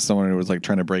someone? If someone who was like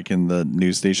trying to break in the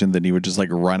news station, then you would just like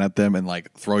run at them and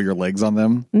like throw your legs on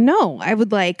them? No, I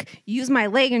would like use my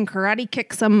leg and karate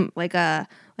kick some like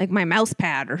my mouse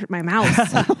pad or my mouse,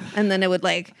 and then it would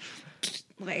like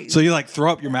So you like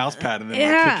throw up your mouse pad and then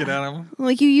like, kick it at them?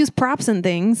 like you use props and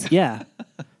things. Yeah,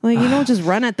 Like you don't just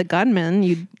run at the gunman.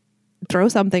 You throw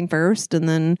something first and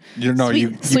then You know,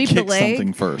 you sweep the kick leg.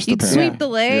 something first. You'd apparently. sweep the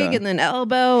leg Yeah. and then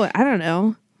elbow. I don't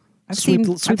know. Sweep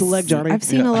the leg, Johnny. I've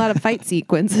seen Yeah. a lot of fight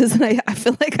sequences, and I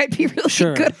feel like I'd be really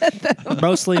Sure. good at them.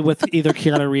 mostly with either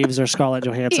Keanu Reeves or Scarlett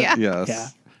Johansson. Yeah. Yes. Yeah.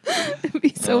 It'd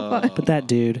be so fun. But that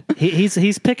dude,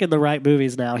 he's picking the right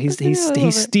movies now. He's I love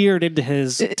it. steered into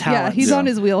his Yeah, talents. he's on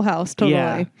his wheelhouse totally.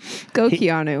 Yeah. Go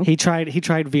Keanu. He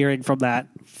tried veering from that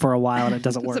for a while and it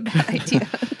doesn't It's a work. bad idea.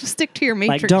 Just stick to your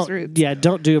Like Matrix roots.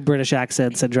 don't do British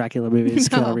accents in Dracula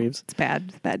movies. No, Keanu Reeves. it's bad.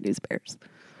 It's bad news bears.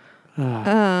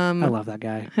 I love that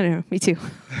guy. I know. Me too.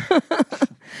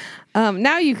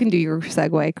 Now you can do your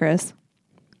segue, Chris.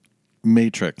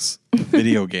 Matrix,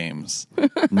 video games,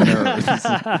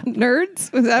 nerds.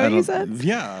 Nerds? Was that what you said?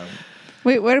 Yeah.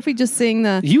 Wait, what if we just sing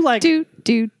the You like- do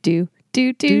do do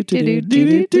do do do do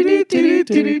do do do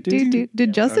do do do?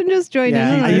 Did Justin just join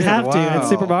Yeah, in? you have to. Wow. It's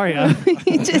Super Mario.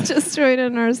 He did just join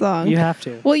in our song. You have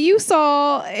to. Well, you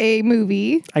saw a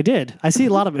movie. I did. I see a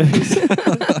lot of movies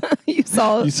You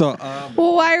saw. You saw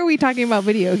Well, why are we talking about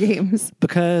video games?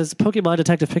 because Pokemon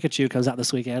Detective Pikachu comes out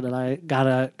this weekend, and I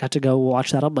got to go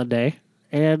watch that on Monday,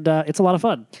 and it's a lot of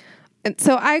fun. And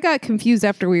so I got confused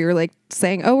after we were like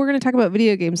saying, "Oh, we're going to talk about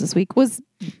video games this week." Was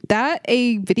that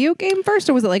a video game first,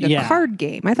 or was it like a Yeah. card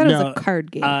game? I thought it was a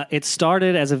card game. It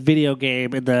started as a video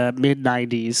game in the mid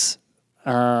 '90s,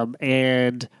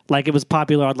 and like it was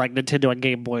popular on like Nintendo and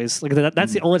Game Boys. Like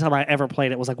that's the only time I ever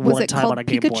played it. Was like Was one it time called on a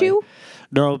Game Pikachu? Boy.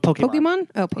 No, Pokemon?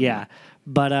 Oh, Pokemon. Yeah,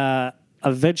 but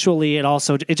eventually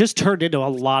it just turned into a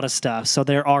lot of stuff. So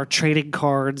there are trading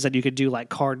cards, and you can do like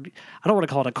card. I don't want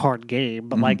to call it a card game,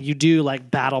 but like you do like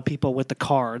battle people with the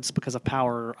cards because of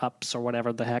power ups or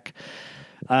whatever the heck.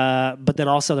 But then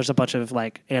also there's a bunch of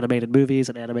like animated movies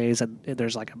and animes, and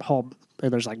there's like a whole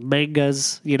and there's like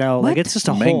mangas. You know, like What? it's just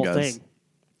a whole Mangas? thing.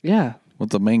 Yeah,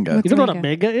 what's a manga? you don't know what a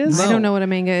manga? manga is? I don't know what a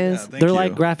manga is. They're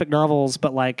like graphic novels,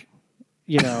 but like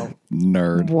you know.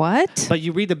 Nerd. What? But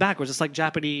you read them backwards. It's like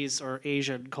Japanese or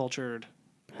Asian cultured,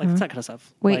 like it's that kind of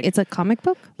stuff. Wait, like, it's a comic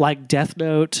book? like Death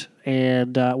Note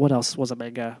and what else was a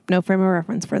manga? No frame of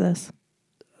reference for this.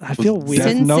 I feel Was weird.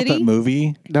 Death Sin Note, City? that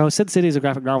movie? No, Sin City is a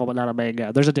graphic novel, but not a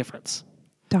manga. There's a difference.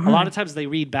 Darn. A lot of times they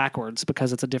read backwards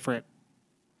because it's a different.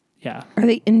 Yeah, Are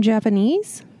they in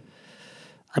Japanese?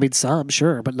 I mean some,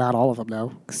 sure, but not all of them.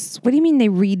 No, What do you mean they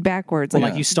read backwards? Well,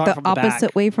 like you start the from the opposite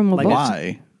back. way from a Like book?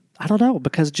 Why? I don't know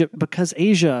because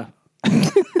Asia.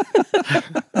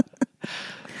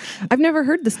 I've never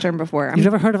heard this term before. You've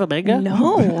never heard of a manga?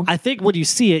 No. I think when you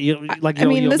see it, you like. I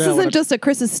mean, you'll this know what isn't just a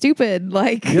Chris is stupid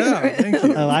like. Yeah, thank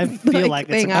you. Oh, I feel like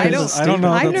it's thing. a I Chris don't- is I don't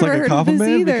know if I've that's never like heard a of this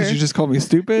compliment because either. you just called me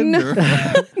stupid. No.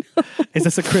 or- Is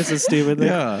this a Chris is stupid thing?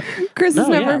 yeah. Chris has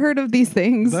No, never yeah. heard of these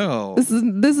things. No. This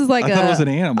is like I thought it was an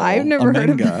animal. I've never a heard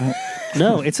of manga.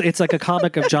 No, it's like a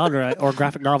comic of genre or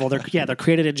graphic novel. They're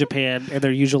created in Japan and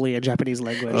they're usually in Japanese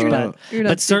language. You're but You're not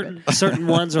but certain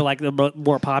ones are like the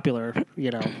more popular.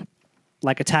 You know,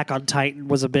 like Attack on Titan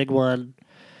was a big one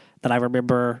that I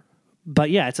remember. But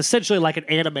yeah, it's essentially like an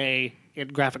anime in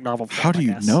graphic novel form. How do I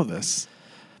you guess. know this?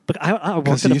 But I worked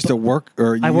Because at you a used to work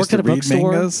or you I used worked to at a read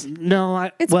bookstore. mangas? No,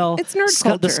 It's nerd the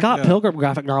culture. Scott Yeah. Pilgrim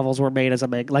graphic novels were made as a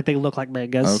manga. Like they look like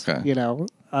mangas. Okay. You know,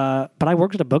 But I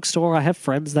worked at a bookstore. I have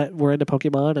friends that were into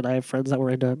Pokemon, and I have friends that were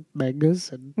into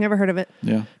mangas and Never heard of it.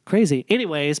 Yeah. crazy.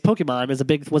 Anyways, Pokemon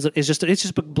is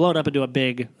just blown up into a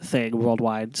big thing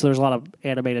worldwide. So there's a lot of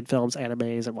animated films,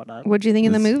 animes, and whatnot. What'd you think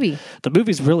of the movie? The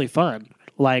movie's really fun.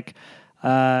 Like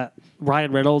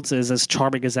Ryan Reynolds is as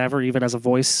charming as ever, even as a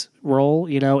voice role,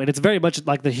 you know. And it's very much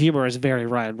like the humor is very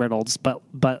Ryan Reynolds, but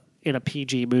in a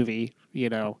PG movie, you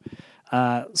know.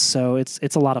 So it's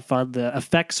a lot of fun. The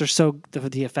effects are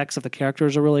the effects of the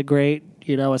characters are really great,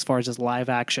 you know, as far as just live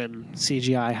action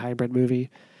CGI hybrid movie.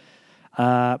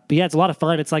 But yeah, it's a lot of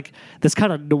fun. It's like this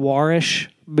kind of noirish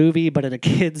movie, but in a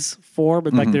kid's form.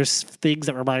 And like there's things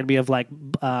that remind me of like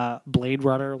Blade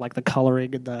Runner, like the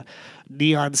coloring and the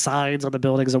neon signs on the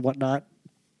buildings and whatnot.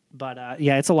 But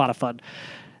yeah, it's a lot of fun.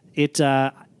 It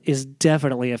is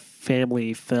definitely a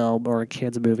family film or a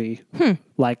kid's movie.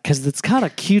 Like, because it's kind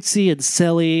of cutesy and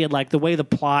silly, and like the way the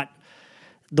plot.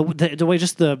 The way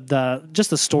just the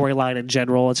storyline in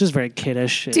general, it's just very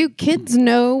kiddish. Do kids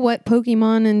know what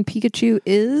Pokemon and Pikachu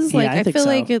is? Like, Yeah, I think feel so.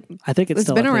 like I think it's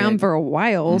still been a around thing. for a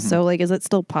while. So, like, is it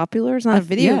still popular? It's not a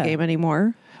video yeah. game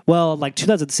anymore. Well, like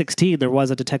 2016, there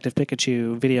was a Detective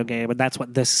Pikachu video game, and that's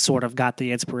what this sort of got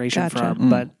the inspiration Gotcha. from.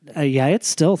 But yeah, it's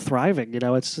still thriving. You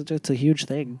know, it's a huge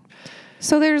thing.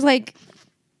 So there's like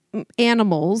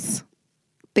animals,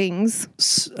 things.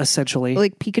 Essentially,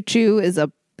 Like Pikachu is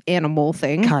a animal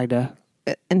thing, kinda.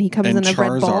 and he comes And in a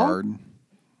red ball. Charizard.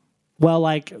 Well,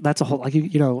 like that's a whole like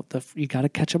you know you got to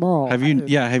catch them all. Have you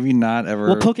not ever?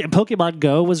 Well, Pokemon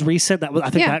Go was recent. I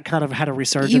think Yeah. that kind of had a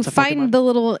resurgence. You of find Pokemon. the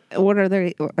little. What are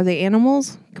they? Are they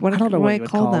animals? What I don't know do what I you would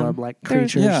call call them. them, like They're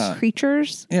creatures. Yeah.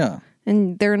 creatures, Yeah.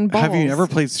 and they're in balls. Have you ever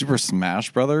played Super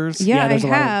Smash Brothers? Yeah, I there's a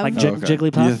lot of, have. like Oh, okay.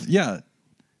 Jigglypuff. Yeah.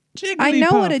 Jigglypuff. I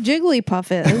know what a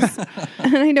Jigglypuff is,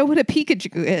 and I know what a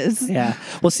Pikachu is. Yeah.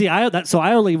 Well, see, I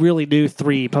only really knew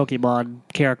 3 Pokemon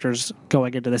characters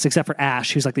going into this, except for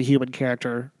Ash, who's like the human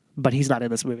character, but he's not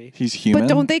in this movie. He's human. But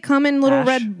don't they come in little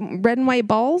Ash? red and white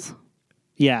balls?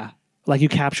 Yeah, like you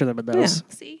capture them in those.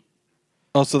 See.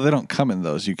 Oh, so they don't come in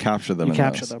those. You capture them. You in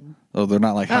capture those. them. Oh, they're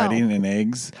not like hiding in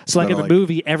eggs. So, like in They're the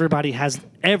movie, everybody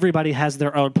has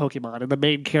their own Pokemon, and the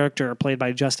main character, played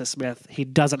by Justice Smith, he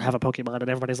doesn't have a Pokemon, and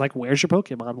everybody's like, "Where's your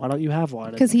Pokemon? Why don't you have one?"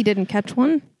 And Because he didn't catch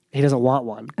one? he doesn't want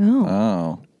one Oh.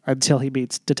 Oh. until he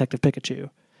meets Detective Pikachu.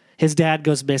 His dad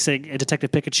goes missing, and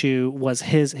Detective Pikachu was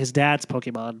his dad's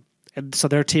Pokemon, and so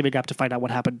they're teaming up to find out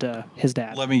what happened to his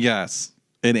dad. Let me guess.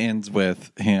 It ends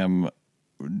with him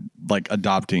like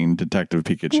adopting Detective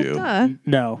Pikachu. Duh.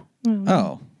 No,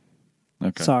 Oh.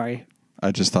 Okay. sorry.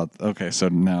 I just thought. Okay, so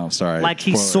now, sorry. Like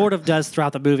he Spoiler. sort of does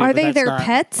throughout the movie. Are but they that's their not,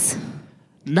 pets?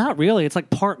 Not really. It's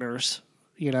like partners.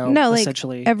 You know, No, like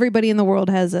essentially everybody in the world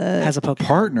has a. has a Pokemon.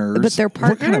 partners. But they're What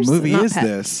kind of partners, movie not is pets.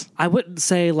 this? I wouldn't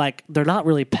say like they're not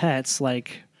really pets.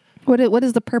 Like What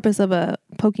is the purpose of a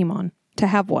Pokemon? To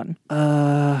have one?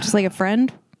 Just like a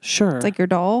friend? sure, It's like your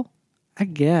doll? I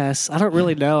guess I don't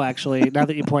really know. Actually, now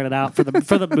that you pointed out for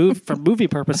movie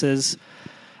purposes,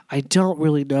 I don't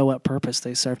really know what purpose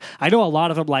they serve. I know a lot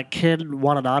of them, like Ken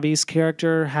Watanabe's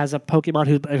character has a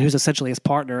Pokemon who's essentially his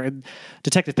partner, and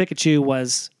Detective Pikachu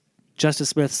was Justice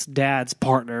Smith's dad's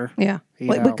partner. Yeah. You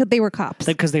Like, know. because they were cops.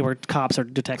 Because they were cops or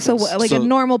detectives. So like So- a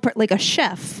normal, like a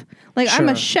chef. Like I'm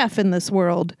a Sure. chef in this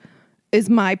world. Is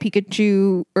my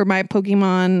Pikachu or my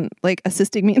Pokemon like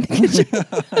assisting me in the kitchen?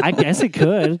 I guess it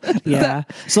could. Yeah.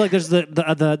 So like there's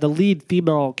the lead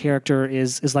female character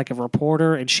is like a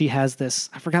reporter, and she has this,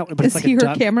 I forgot, but Is it's like he a her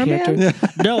duck cameraman? character.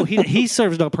 No, he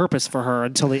serves no purpose for her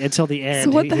until the end.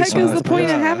 So what the He heck serves is the a point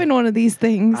purpose. of having one of these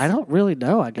things? I don't really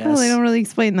know, I guess. Oh, they don't really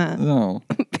explain that. No.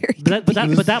 Very but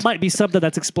that might be something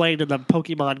that's explained in the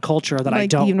Pokemon culture that I Like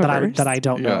don't universe. that I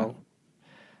don't Yeah. know.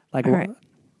 Like All right.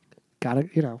 gotta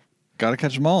Gotta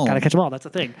catch them all. catch them all. That's the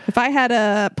thing. If I had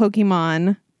a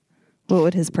Pokemon, what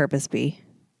would his purpose be?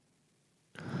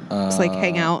 Just like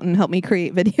hang out and help me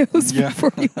create videos Yeah.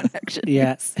 for you in action.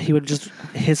 Yeah, he would just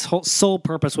his whole sole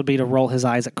purpose would be to roll his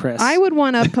eyes at Chris. I would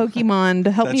want a Pokemon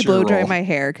to help me That's your blow dry role. my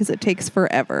hair because it takes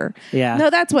forever. Yeah. No,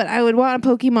 that's what I would want a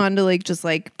Pokemon to just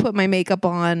put my makeup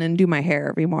on and do my hair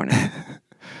every morning.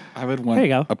 I would want There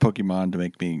you go. a Pokemon to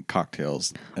make me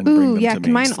cocktails and bring Ooh, them yeah. to Can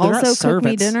me. mine They're not also cook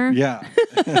me servants. dinner? Yeah.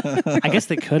 I guess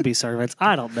they could be servants.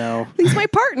 I don't know. He's my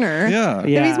partner. Yeah.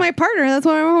 Yeah. If he's my partner, that's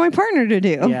what I want my partner to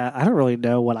do. Yeah, I don't really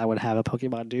know what I would have a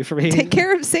Pokemon do for me. Take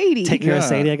care of Sadie. Take care of Yeah,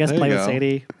 Sadie, I guess. there Play you with go.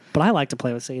 Sadie. But I like to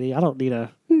play with Sadie. I don't need a.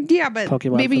 Yeah, but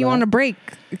Pokemon maybe for you that. want a break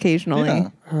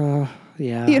occasionally. Yeah.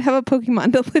 Yeah. You'd have a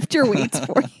Pokemon to lift your weights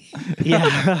for you.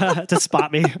 Yeah. To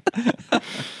spot me.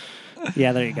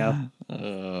 Yeah, there you go.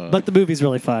 But the movie's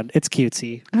really fun. It's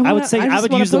cutesy. I would just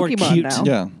want use a the word Pokemon cute now.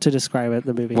 Yeah. to describe it.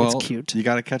 The movie. Well, It's cute. You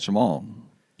got to catch them all.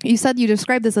 You said you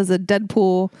described this as a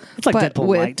Deadpool. It's like but Deadpool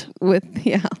with, light. with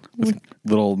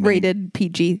Little mini- rated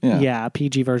PG. Yeah. Yeah,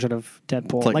 PG version of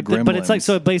Deadpool. It's like but it's like Gremlins.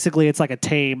 so basically it's like a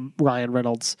tame Ryan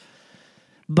Reynolds.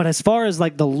 But as far as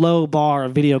like the low bar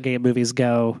of video game movies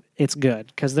go, it's good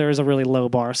because there is a really low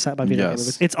bar set by video game Yes.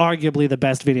 movies. It's arguably the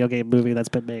best video game movie that's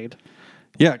been made.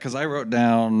 Yeah, because I wrote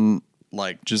down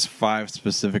like just 5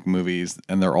 specific movies,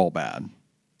 and they're all bad.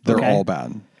 They're Okay. all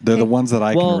bad. They're the ones that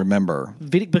I Well- can remember.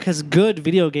 Because good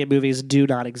video game movies do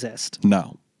not exist.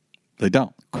 No, they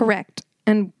don't. Correct.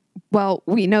 And well,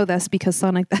 we know this because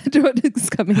Sonic the Hedgehog is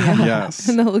coming out. Yes.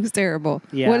 And that looks terrible.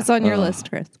 Yeah. What is on your list,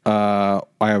 Chris? I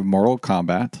have Mortal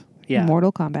Kombat. Yeah.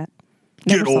 Mortal Kombat.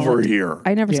 Get Never saw over it. here.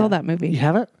 I never saw Yeah. that movie. You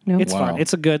haven't? No. It's Wow. fun.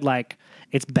 It's a good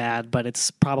it's bad, but it's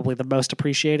probably the most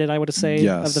appreciated, I would say,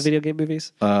 Yes. of the video game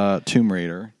movies. Tomb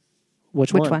Raider.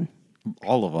 Which Which one?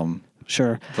 All of them.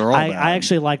 Sure. They're all I bad.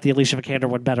 actually like the Alicia Vikander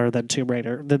one better than Tomb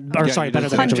Raider. Yeah, Better you than did say Angelina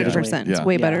that. Jolie. 100%. It's Yeah.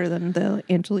 way Yeah. better than the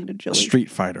Angelina Jolie. Street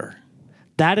Fighter.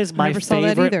 That is my never saw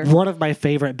that favorite, either. one of my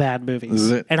favorite bad movies.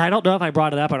 Is it? And I don't know if I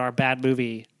brought it up on our bad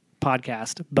movie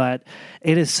podcast, but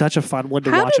it is such a fun one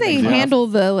to How watch. do they and laugh. handle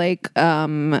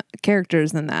the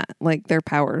characters in that? Like their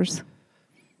powers?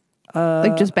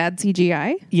 Like just bad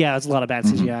CGI? Yeah, it's a lot of bad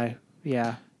CGI.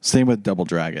 Yeah. Same with Double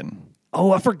Dragon.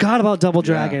 Oh, I forgot about Double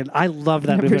Dragon. I loved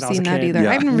that movie Never when I was a seen that kid. either.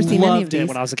 Yeah. I've never seen Loved any of it these.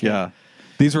 when I was a kid. Yeah.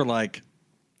 These were like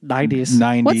 90s.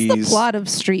 90s. What's the plot of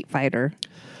Street Fighter?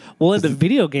 Well, in the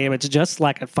video game, it's just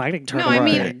like a fighting No, tournament. I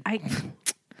mean, Right.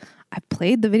 I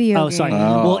played the video Oh, game. sorry.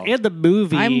 Oh. Well, in the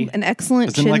movie, I'm an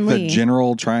excellent Isn't like Chin the Li.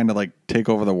 general trying to like take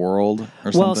over the world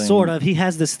or something? well, sort of. He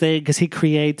has this thing because he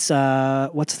creates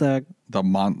what's the The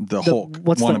Hulk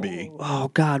what's wannabe. the oh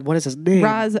god, what is his name?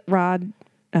 Rod.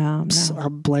 No. I'm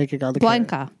blanking on the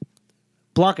Blanca.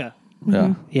 Blanca.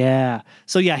 Yeah. Yeah.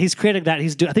 So yeah, he's creating that. I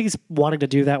think he's wanting to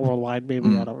do that worldwide. Maybe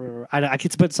I don't remember. I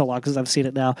it's been so long because I've seen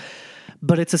it now.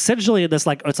 But it's essentially in this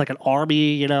like it's like an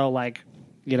army.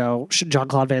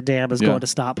 Jean-Claude Van Damme is Yeah. going to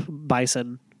stop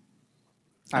Bison.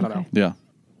 I don't know. Yeah.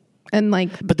 And like,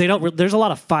 But they don't. There's a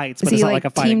lot of fights, is but he it's not like like a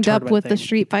fighting teamed up tournament with thing. the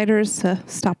Street Fighters to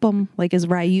stop them? Like, is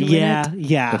Ryu Yeah, in it?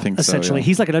 yeah. I think so, essentially, yeah.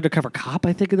 he's like an undercover cop.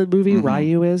 I think in the movie, Mm-hmm.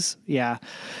 Ryu is. Yeah.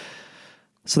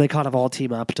 So they kind of all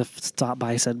team up to stop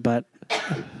Bison, but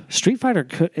Street Fighter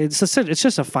it's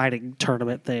just a fighting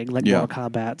tournament thing, like Yeah. Mortal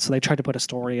Kombat. So they tried to put a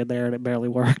story in there, and it barely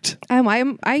worked.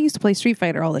 I used to play Street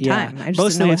Fighter all the time. I just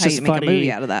mostly didn't know it's how just you make funny. a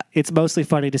movie out of that. It's mostly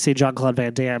funny to see Jean-Claude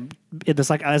Van Damme in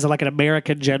this like as like an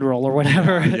American general or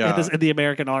whatever Yeah. in the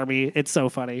American army. It's so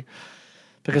funny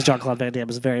because Jean-Claude Van Damme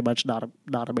is very much not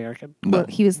American. Well,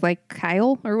 he was like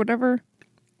Kyle or whatever,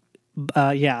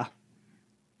 Yeah,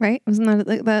 right? Wasn't that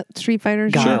like that Street Fighter?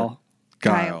 show? Guile.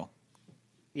 Guile.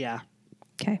 Yeah.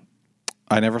 Okay.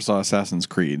 I never saw Assassin's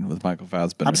Creed with Michael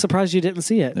Fassbender. I'm surprised you didn't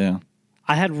see it. Yeah.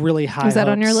 I had really high. Was that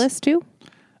on your hopes. list too?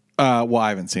 Well, I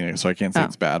haven't seen it, so I can't say Oh.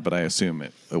 it's bad, but I assume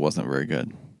it wasn't very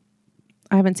good.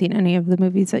 I haven't seen any of the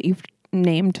movies that you've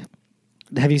named.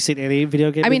 Have you seen any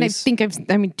video game? I mean, movies?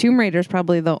 I mean, Tomb Raider is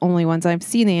probably the only ones I've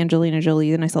seen. The Angelina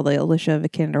Jolie, and I saw the Alicia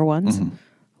Vikander ones.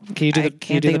 Can you do I the?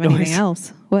 Can you can't do think the of noise? anything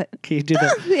else. What? Can you do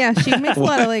the? Yeah, she makes a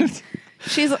lot of like.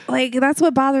 She's like, that's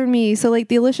what bothered me. So like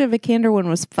the Alicia Vikander one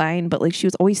was fine, but like she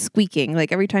was always squeaking.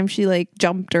 Like every time she like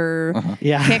jumped or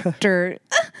Yeah. kicked or.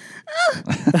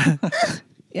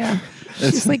 Yeah,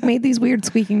 she just like made these weird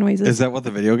squeaking noises. Is that what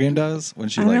the video game does when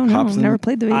she I like don't know. hops I've in? never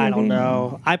played the video I game. don't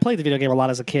know. I played the video game a lot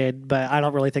as a kid, but I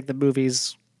don't really think the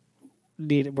movies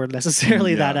were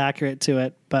necessarily that Yeah. accurate to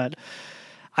it. But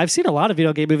I've seen a lot of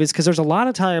video game movies because there's a lot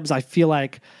of times I feel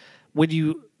like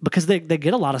because they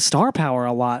get a lot of star power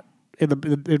a lot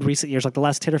in recent years, like the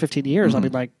last 10 or 15 years. I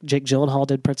mean, like Jake Gyllenhaal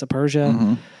did Prince of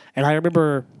Persia, and I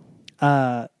remember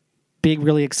being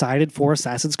really excited for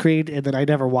Assassin's Creed, and then I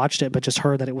never watched it, but just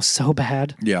heard that it was so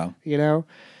bad. Yeah. You know,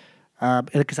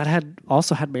 because I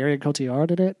also had Marion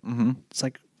Cotillard in it. Mm-hmm. It's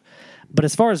like, but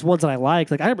as far as ones that I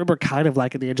like I remember kind of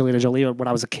liking the Angelina Jolie one when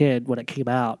I was a kid when it came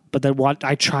out. But then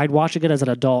I tried watching it as an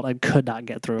adult and could not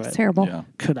get through it. It's terrible. Yeah.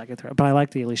 Could not get through it. But I like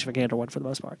the Alicia Vikander one for the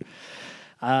most part.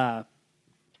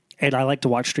 And I like to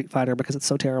watch Street Fighter because it's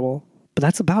so terrible. But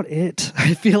that's about it.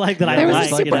 I feel like that There I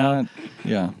was a like, you know.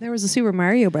 Yeah. There was a Super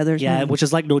Mario Brothers. Yeah, movie. which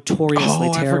is like notoriously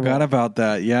Oh, terrible. I forgot about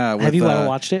that. Yeah. Have you ever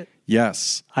watched it?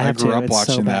 Yes. I have grew too. up It's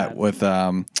so watching bad. that with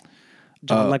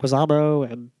John Leguizamo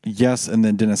and Yes, and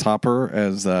then Dennis Hopper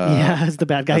as as the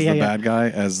bad guy. as the bad guy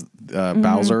as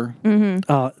Bowser.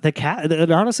 The cast,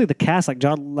 and honestly, the cast like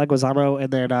John Leguizamo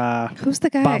and then Who's the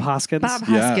guy? Bob Hoskins. Bob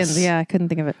Yes. Hoskins. Yeah, I couldn't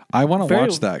think of it. I want to Very-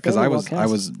 watch that because very I well was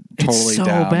cast. totally so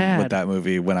down bad. with that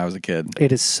movie when I was a kid.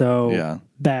 It is so Yeah.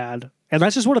 bad, and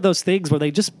that's just one of those things where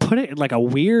they just put it in like a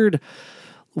weird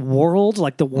world.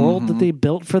 Like the world that they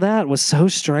built for that was so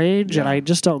strange, and Yeah. I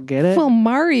just don't get it. Well,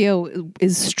 Mario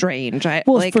is strange.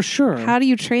 Well, for sure. How do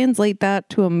you translate that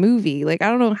to a movie? Like, I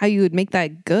don't know how you would make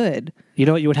that good. You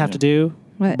know what you would have to do?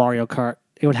 What? Mario Kart.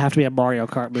 It would have to be a Mario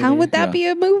Kart movie. How would that Yeah. be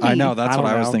a movie? I know that's I what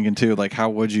don't I was know. thinking too. Like, how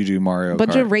would you do Mario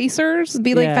Bunch Kart? of racers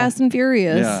be like Yeah. Fast and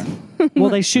Furious. Yeah, Well,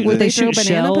 they shoot. Would they they shoot throw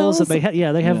banana shells, and pills?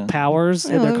 they have Yeah. powers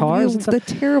in Oh, their cars. And it's stuff.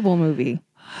 a terrible movie.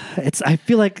 I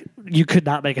feel like you could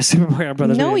not make a Super Mario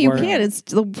Brothers. No, movie you work. can't. It's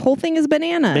the whole thing is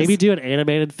bananas. Maybe do an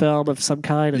animated film of some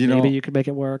kind, and You know, maybe you could make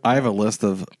it work. I have a list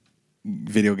of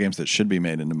video games that should be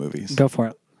made into movies. Go for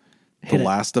it. The Hit it.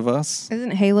 Last of Us.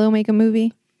 Doesn't Halo make a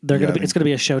movie? They're Yeah, gonna I be. think It's gonna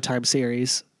be a Showtime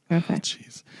series. Okay.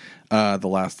 Jeez, The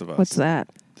Last of Us. What's that?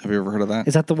 Have you ever heard of that?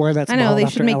 Is that the one that's I know modeled they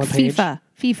after should make Ellen Page? FIFA.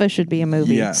 FIFA should be a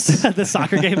movie. Yes. the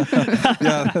soccer game.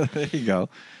 Yeah, there you go.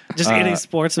 Just any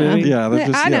sports movie. Yeah, they're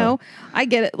just, I know. I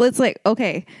get it. Let's like,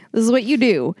 okay, this is what you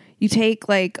do. You take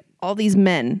like all these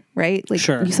men, right? Like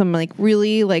Sure. some like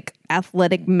really like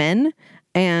athletic men,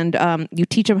 and you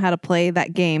teach them how to play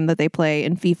that game that they play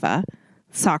in FIFA,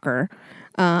 soccer.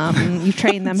 You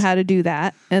train them how to do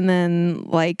that, and then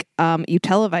like you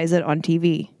televise it on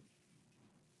TV.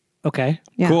 Okay.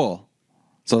 Yeah. Cool.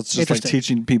 So it's just like Interesting.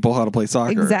 teaching people how to play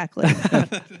soccer. Exactly.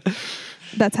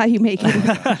 That's how you make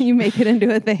it. You make it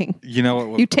into a thing. You know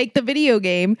what? You take the video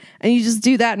game and you just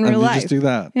do that in and real you life. just do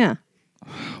that. Yeah.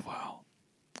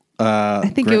 I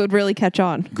think it would really catch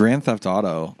on. Grand Theft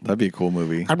Auto. That'd be a cool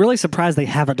movie. I'm really surprised they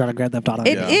haven't done a Grand Theft Auto.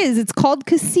 It is. Yeah. It's called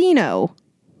Casino.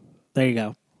 There you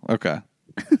go. Okay.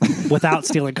 Without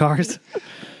stealing cars.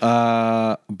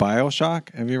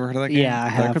 BioShock. Have you ever heard of that game? Yeah, I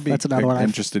That have. could be That's another an one I've-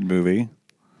 interesting movie.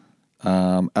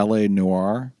 L.A.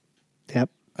 Noir. Yep.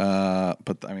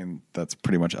 But I mean, that's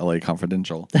pretty much L.A.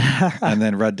 Confidential. And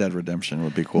then Red Dead Redemption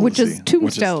would be cool. Which to is see.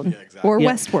 Tombstone or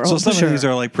Yeah. Westworld. So some Sure. of these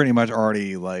are like pretty much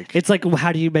already like. It's like,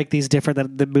 how do you make these different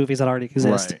than the movies that already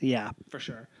exist? Right. Yeah, for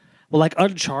sure. Well, like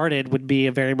Uncharted would be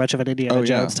a very much of an Indiana Oh,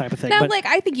 yeah. Jones type of thing. now, but like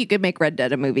I think you could make Red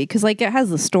Dead a movie because like it has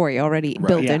the story already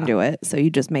built Yeah. into it, so you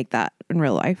just make that in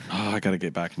real life. Oh, I got to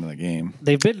get back into the game.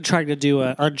 they've been trying to do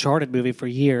an Uncharted movie for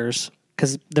years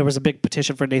because there was a big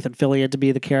petition for Nathan Fillion to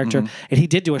be the character, and he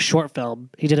did do a short film.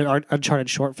 He did an Uncharted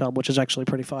short film, which is actually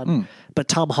pretty fun. But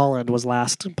Tom Holland was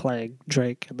last playing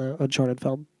Drake in the Uncharted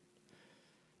film.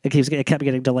 It kept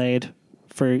getting delayed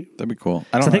for. That'd be cool.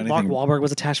 I I don't think know Mark anything. Wahlberg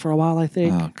was attached for a while. I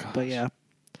think, Oh, gosh. but yeah.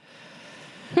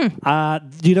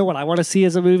 Do you know what I want to see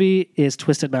as a movie is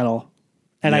Twisted Metal,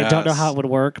 and I don't know Yes. how it would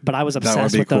work, but I was That would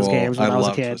obsessed be with cool. those games when I was a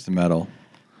love kid Twisted Metal.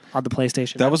 on the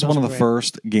PlayStation. That was Those one of were the great.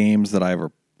 first games that I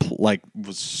ever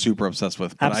was super obsessed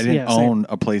with. But I didn't Yeah, same. own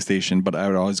a PlayStation, but I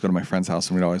would always go to my friend's house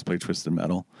and we'd always play Twisted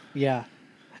Metal. Yeah.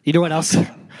 You know what else?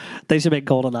 They should make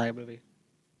GoldenEye a movie.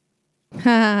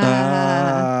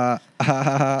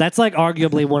 That's like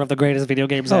arguably one of the greatest video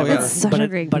games ever. yeah. It's such a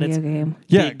great video game.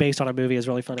 Yeah. being based on a movie is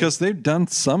really funny. Because they've done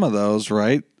some of those,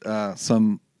 right?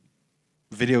 Some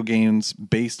video games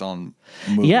based on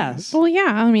movies. Yeah. Well, yeah.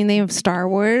 I mean, they have Star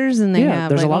Wars, and they Yeah, have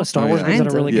there's a like, lot all of Star Wars kinds movies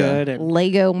that are really of Yeah. good. And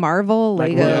Lego Marvel,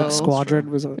 like Lego Rogue Squadron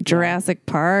was a, Jurassic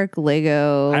Park,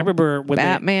 Lego. I remember when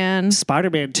Batman.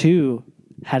 Spider-Man 2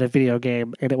 had a video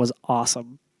game, and it was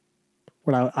awesome.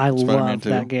 When I Spider-Man loved 2?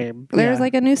 that game. There's Yeah.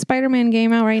 like a new Spider-Man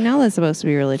game out right now that's supposed to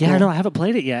be really cool. Yeah, I know. I haven't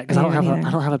played it yet because I don't Yeah, have neither.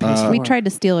 I don't have a PS4. We tried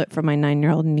to steal it from my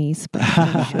 9-year-old niece, but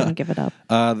she wouldn't give it up.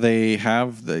 They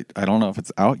have I don't know if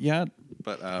it's out yet,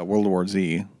 but World War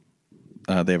Z.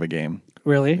 They have a game.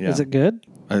 Really? Yeah. Is it good?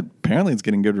 Apparently, it's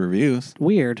getting good reviews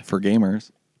Weird. for gamers.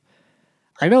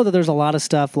 I know that there's a lot of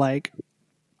stuff like.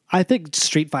 I think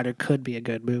Street Fighter could be a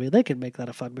good movie. They could make that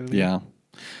a fun movie. Yeah,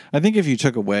 I think if you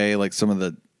took away like some of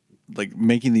the like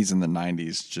making these in the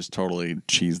 90s just totally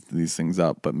cheesed these things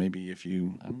up, but maybe if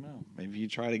you I don't know, maybe you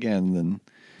try it again, then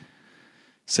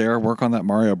Sarah, work on that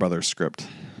Mario Brothers script.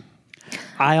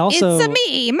 I also. It's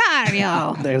me,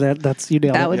 Mario. That's you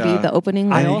nailed That it. would Yeah. be the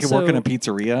opening I line. think you could work in a also-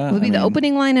 pizzeria. It would be the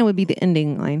opening line and would be the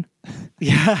ending line.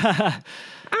 Yeah.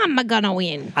 I'm gonna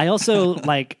win. I also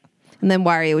like. And then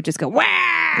Wario would just go, wah!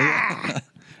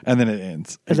 and then it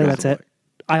ends. And then goes that's away. it.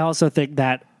 I also think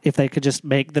that if they could just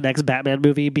make the next Batman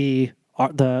movie be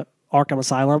the Arkham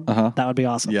Asylum, that would be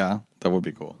awesome. Yeah, that would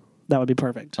be cool. That would be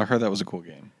perfect. I heard that was a cool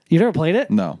game. You never played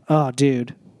it? No. Oh,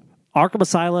 dude. Arkham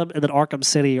Asylum and then Arkham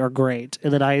City are great.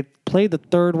 And then I played the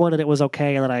third one and it was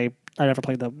okay, and then I never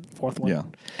played the fourth one. Yeah.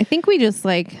 I think we just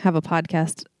like have a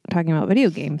podcast talking about video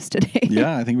games today.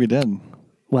 Yeah, I think we did.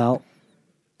 Well,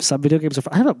 some video games are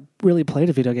fun. I haven't really played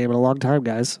a video game in a long time,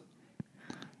 guys.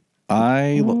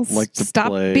 I Well, like to stop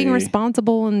play. being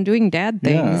responsible and doing dad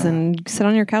things Yeah. and sit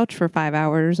on your couch for 5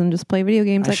 hours and just play video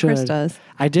games I like Chris should. does.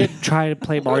 I did try to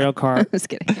play Mario Kart. Just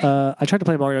kidding. I tried to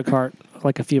play Mario Kart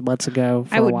like a few months ago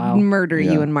for I a would while. murder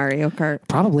you Yeah. in Mario Kart.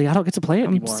 Probably. I don't get to play it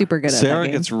I'm anymore. super good at Sarah that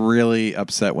game. gets really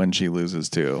upset when she loses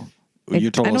too. I You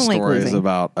told don't us like stories losing.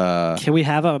 about. Can we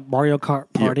have a Mario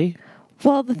Kart party?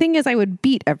 Well, the thing is, I would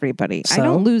beat everybody. I So?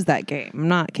 don't lose that game. I'm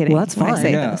not kidding. Well, that's when I fine.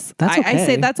 say Yeah. this. That's I say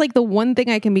okay. that's like the one thing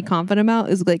I can be confident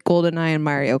about is like GoldenEye and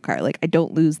Mario Kart. Like I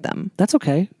don't lose them. That's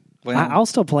okay. Well- I'll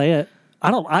still play it.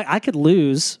 I could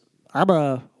lose.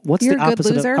 What's You're the a good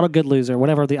opposite loser? of I'm a good loser.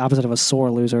 Whatever the opposite of a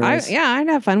sore loser is. I'd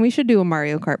have fun. We should do a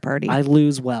Mario Kart party. I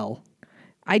lose well.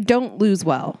 I don't lose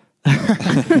well.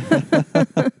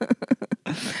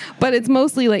 But it's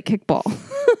mostly like kickball.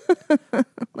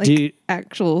 Like Do you-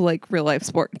 actual like real life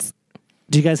sports.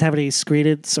 Do you guys have any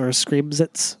screenits or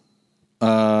screamsits?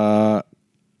 I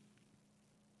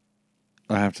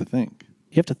have to think.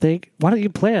 You have to think. Why don't you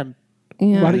plan?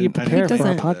 Yeah. Why don't you I didn't prepare for a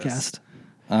think of this. podcast?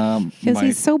 Because My-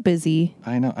 he's so busy.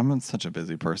 I know. I'm such a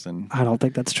busy person. I don't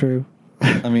think that's true.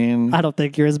 I mean, I don't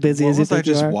think you're as busy what as you was I think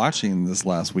you just are. watching this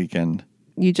last weekend?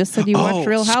 You just said you watched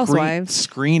Real Housewives.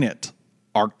 Screen it.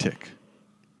 Arctic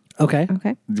Okay.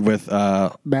 Okay. with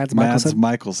Mads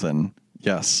Mikkelsen.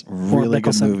 Yes, really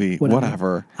good Mikkelsen, movie. whatever.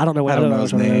 Whatever. I don't know what- I don't know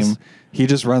his which one it is. name. He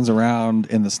just runs around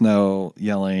in the snow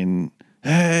yelling,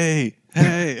 "Hey,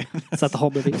 hey!" Is that the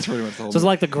whole movie? That's pretty much the whole So it's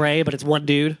like The Gray, but it's one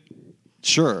dude.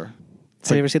 Sure.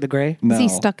 Have you ever seen The Gray? No. Is he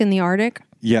stuck in the Arctic?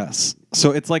 Yes.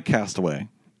 So it's like Castaway,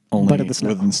 only But in the snow.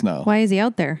 within snow. Why is he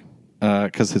out there?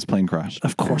 Because his plane crashed.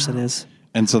 Of course it is.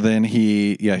 And so then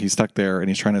he's stuck there and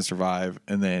he's trying to survive.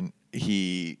 And then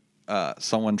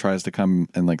someone tries to come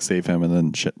and like save him, and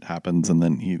then shit happens. And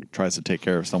then he tries to take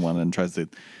care of someone and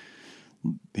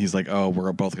he's like, "Oh,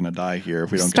 we're both going to die here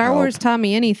if we don't get Star help." Wars taught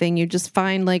me anything. You just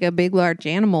find like a big, large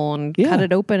animal and Yeah. cut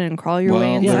it open and crawl your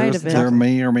way inside of it. There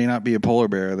may or may not be a polar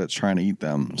bear that's trying to eat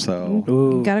them. So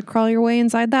Ooh. You got to crawl your way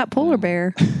inside that polar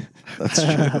bear. that's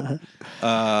true.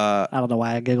 I don't know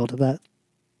why I giggled at that.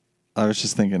 I was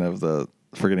just thinking of the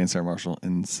Forgetting Sarah Marshall,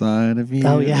 Inside of You.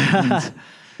 Oh, yeah.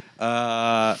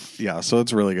 Yeah, so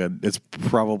it's really good. It's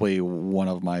probably one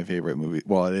of my favorite movies.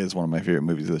 Well, it is one of my favorite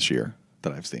movies this year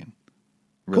that I've seen.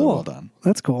 Really Cool. well done.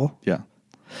 That's cool. Yeah.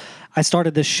 I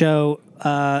started this show.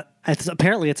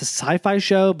 Apparently, it's a sci-fi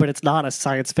show, but it's not a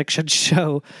science fiction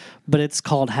show. But it's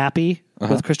called Happy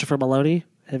with Christopher Maloney.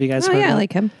 Have you guys Oh heard yeah, I that?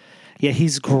 like him. Yeah,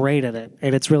 he's great at it,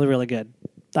 and it's really, really good.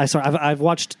 I've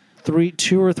watched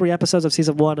 2 or 3 episodes of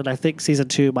season 1, and I think season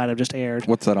 2 might have just aired.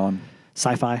 What's that on?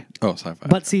 Sci-fi. Oh, sci-fi.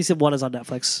 But season 1 is on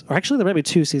Netflix. Or actually, there may be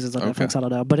 2 seasons on Okay. Netflix. I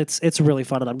don't know. But it's really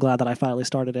fun, and I'm glad that I finally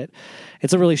started it.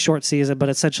 It's a really short season, but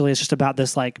essentially it's just about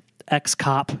this like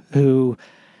ex-cop who,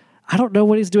 I don't know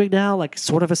what he's doing now, like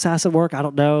sort of assassin work. I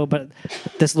don't know. But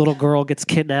this little girl gets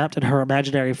kidnapped, and her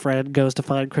imaginary friend goes to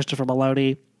find Christopher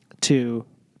Maloney to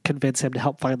convince him to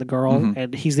help find the girl. Mm-hmm.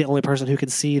 And he's the only person who can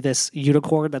see this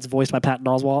unicorn that's voiced by Patton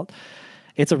Oswalt.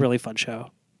 It's a really fun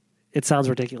show. It sounds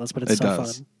ridiculous, but it's It so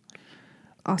does. fun.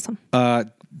 Awesome.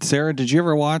 Sarah, did you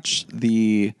ever watch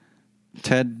the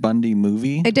Ted Bundy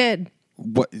movie? I did.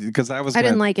 What? Because I was. I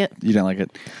didn't like it. You didn't like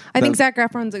it. I think Zac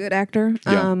Efron's a good actor.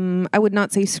 Yeah. I would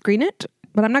not say screen it,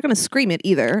 but I'm not going to scream it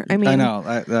either. I mean, I know.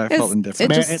 I felt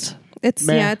indifferent. It's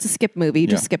Meh. yeah, it's a skip movie.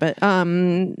 Just Yeah. skip it.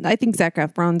 I think Zac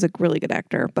Efron's a really good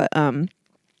actor, but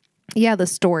yeah, the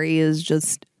story is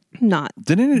just not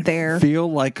Didn't it there.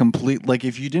 feel like complete? Like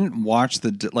if you didn't watch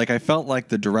I felt like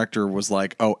the director was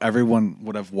like, "Oh, everyone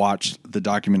would have watched the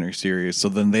documentary series, so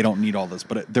then they don't need all this."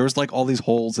 But there was like all these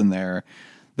holes in there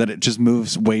that it just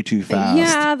moves way too fast.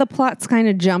 Yeah, the plot's kind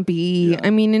of jumpy. I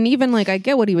mean, and even like I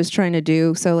get what he was trying to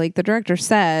do. So like the director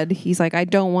said, he's like, I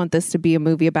don't want this to be a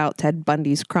movie about Ted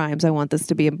Bundy's crimes. I want this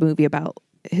to be a movie about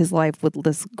his life with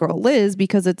this girl Liz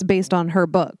because it's based on her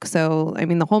book. So I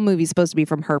mean, the whole movie's supposed to be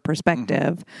from her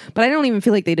perspective, but I don't even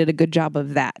feel like they did a good job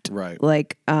of that. Right.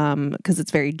 Like, because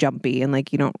it's very jumpy and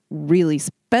like you don't really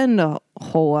spend a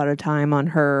whole lot of time on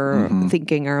her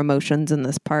thinking or emotions in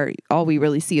this part. All we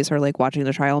really see is her like watching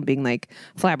the trial and being like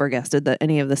flabbergasted that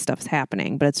any of this stuff's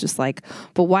happening. But it's just like,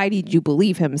 but why did you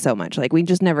believe him so much? Like we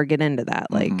just never get into that.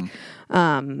 Like,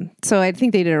 so I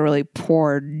think they did a really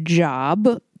poor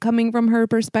job coming from her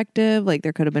perspective. Like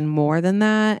there could have been more than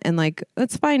that. And like,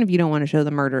 that's fine if you don't want to show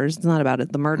the murders. It's not about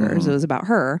the murders. It was about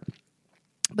her.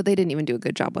 But they didn't even do a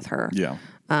good job with her. Yeah.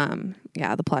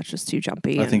 Yeah, the plot's just too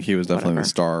jumpy. I think he was definitely whatever. the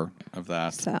star of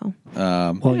that. So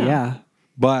Well, yeah.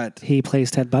 But He plays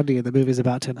Ted Bundy in the movies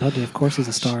about Ted Bundy. Of course, he's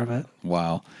a star of it.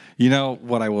 wow, you know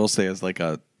what I will say is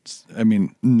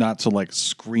not to like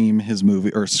scream his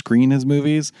movie or screen his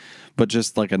movies, but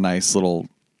just like a nice little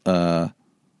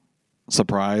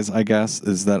surprise, I guess,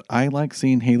 is that I like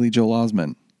seeing Haley Joel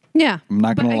Osment. yeah, I'm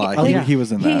not gonna lie, he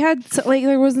was in that. He had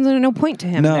there wasn't no point to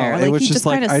him. No, there. it was he just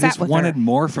like kinda I sat just with wanted her.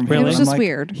 more from him. Really? It was I'm just like,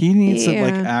 weird. He needs to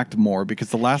like Yeah. act more because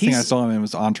the last thing I He's- saw him in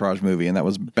was Entourage movie, and that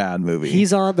was a bad movie.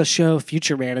 He's on the show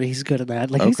Future Man, and he's good in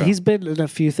that. Like Okay. he's been in a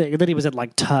few things. And then he was in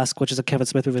like Tusk, which is a Kevin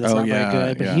Smith movie that's Oh, not yeah, very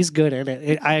good, but yeah. he's good in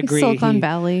it. I agree. Silicon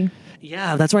Valley.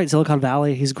 Yeah, that's right. Silicon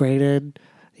Valley. He's great in.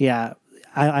 Yeah,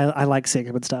 I like seeing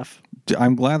him and stuff.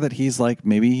 I'm glad that he's like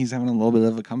maybe he's having a little bit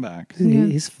of a comeback.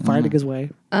 He's finding his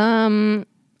way.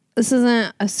 This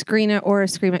isn't a screen it or a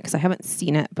scream it because I haven't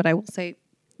seen it, but I will say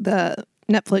the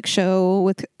Netflix show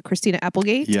with Christina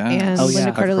Applegate Yeah. and Oh, yeah. Linda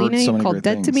I've heard Cardellini so many called great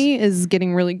Dead to things. Me is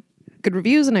getting really good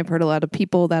reviews, and I've heard a lot of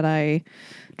people that I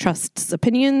trust's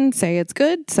opinion say it's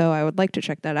good, so I would like to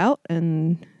check that out.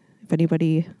 And if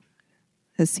anybody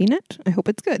has seen it, I hope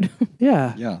it's good.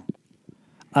 Yeah.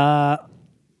 Yeah.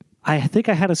 I think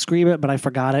I had to scream it, but I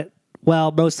forgot it.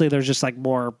 Well, mostly there's just like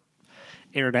more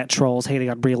internet trolls hating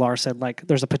on Brie Larson. Like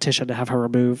there's a petition to have her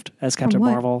removed as Captain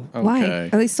What? Marvel. Why? Okay.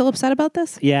 Are they still upset about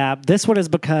this? Yeah, this one is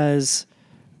because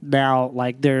now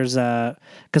like there's the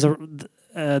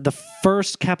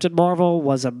first Captain Marvel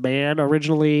was a man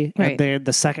originally, Right. and then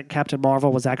the second Captain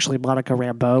Marvel was actually Monica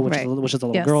Rambeau, which Right. is the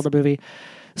little Yes. girl in the movie.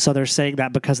 So they're saying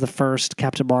that because the first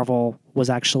Captain Marvel was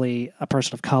actually a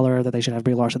person of color, that they should have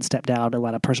Brie Larson step down and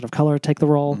let a person of color take the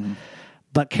role.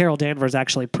 But Carol Danvers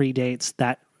actually predates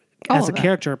that. All As a of it.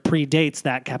 character, predates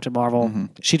that Captain Marvel.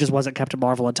 She just wasn't Captain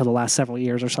Marvel until the last several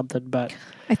years or something. But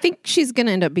I think she's going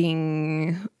to end up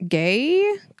being gay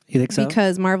you think so?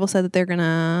 because Marvel said that they're going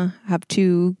to have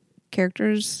two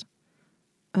characters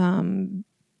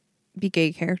be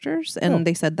gay characters, and Oh.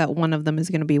 they said that one of them is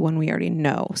going to be one we already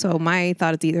know. So my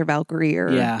thought is either Valkyrie or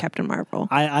Yeah. Captain Marvel.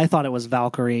 I thought it was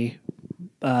Valkyrie,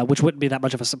 which wouldn't be that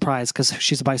much of a surprise because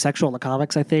she's bisexual in the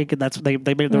comics, I think, and that's they made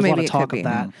there's a lot Maybe of it talk could of be.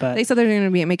 that. But They said they're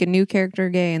going to make a new character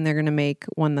gay, and they're going to make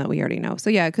one that we already know. So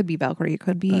yeah, it could be Valkyrie, it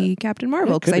could be Captain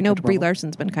Marvel, could because I be know Captain Brie Marvel.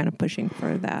 Larson's been kind of pushing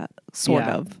for that, sort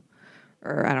Yeah. of.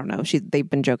 Or I don't know. They've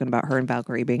been joking about her and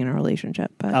Valkyrie being in a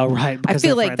relationship, but oh right, I because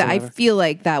feel they're like that. friends or I whatever. feel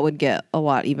like that would get a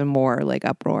lot even more like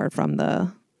uproar from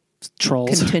the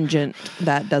Trolls. contingent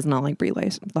that does not like Brie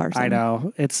Larson. I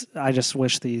know. I just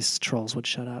wish these trolls would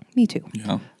shut up. Me too.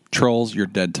 Yeah. Trolls, you're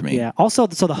dead to me. Yeah. Also,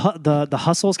 so the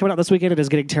Hustle's coming out this weekend. It is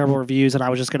getting terrible reviews, and I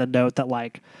was just going to note that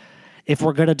like, if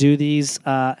we're going to do these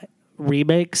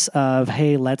remakes of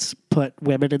hey, let's put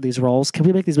women in these roles, can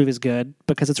we make these movies good?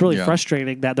 Because it's really Yeah.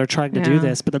 frustrating that they're trying to do Yeah.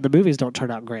 this, but then the movies don't turn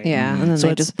out great. Yeah, and then So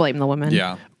they it's- just blame the women.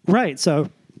 Yeah. Right. So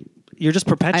you're just I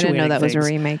perpetuating. didn't know that was a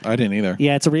things. remake. I didn't either.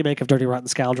 Yeah, it's a remake of Dirty Rotten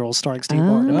Scoundrels starring Steve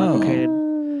Martin and Michael Oh.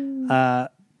 Caine.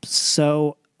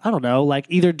 So I don't know, like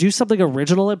either do something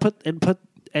original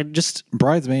and just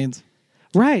Bridesmaids.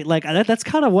 right, like that's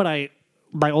kind of what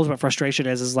my ultimate frustration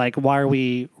is like why are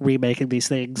we remaking these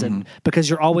things? And because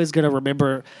you're always going to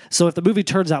remember. So if the movie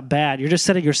turns out bad, you're just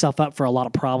setting yourself up for a lot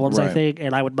of problems. I Right. think,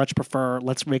 and I would much prefer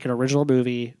let's make an original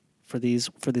movie for these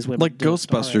women. Like Do it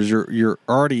Ghostbusters, you're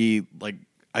already like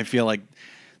I feel like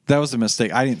that was a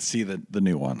mistake. I didn't see the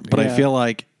new one, but I Yeah. feel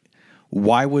like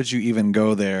why would you even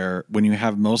go there when you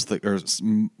have most of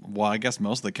I guess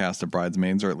most of the cast of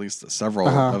Bridesmaids, or at least several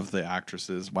of the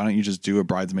actresses. Why don't you just do a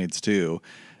Bridesmaids 2,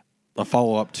 a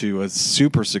follow up to a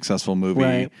super successful movie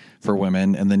Right. for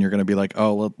women, and then you're going to be like,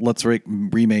 oh, let's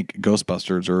remake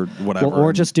Ghostbusters or whatever, Well,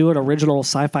 or just do an original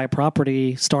sci-fi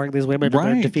property starring these women and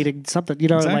Right. they're defeating something. You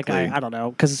know, Exactly. like I don't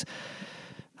know, because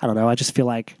I don't know. I just feel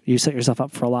like you set yourself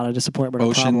up for a lot of disappointment.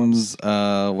 and problems.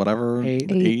 Oceans, whatever,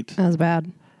 8. That was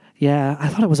bad. Yeah, I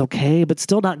thought it was okay, but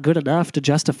still not good enough to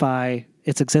justify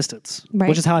its existence. Right.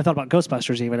 Which is how I thought about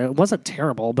Ghostbusters. Even it wasn't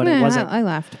terrible, but Nah, it wasn't. I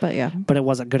laughed, but yeah. But it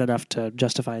wasn't good enough to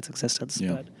justify its existence.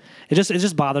 Yeah. But it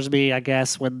just bothers me, I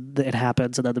guess, when it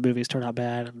happens and then the movies turn out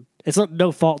bad. And it's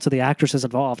no fault to the actresses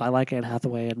involved. I like Anne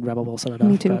Hathaway and Rebel Wilson enough.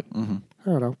 Me too. But I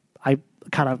don't know. I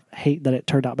kind of hate that it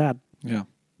turned out bad. Yeah.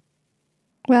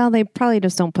 Well, they probably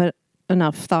just don't put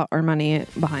enough thought or money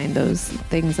behind those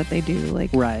things that they do, like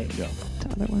Right. Yeah. to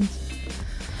other ones.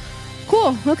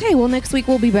 Cool. Okay. Well, next week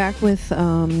we'll be back with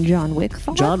John Wick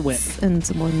thoughts. John Wick. And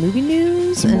some more movie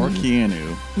news. Some more and-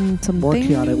 Keanu. and some More things.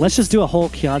 Keanu. Let's just do a whole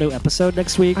Keanu episode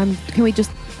next week. Can we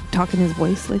just talk in his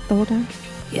voice like the whole time?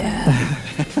 Yeah.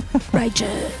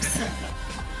 Righteous.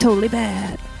 Totally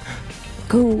bad.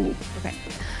 Cool. Okay.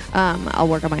 I'll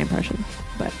work on my impression.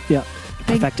 But Yeah.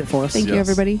 Perfect it for us. thank you, Yes.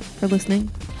 everybody, for listening.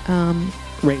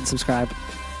 Rate and subscribe.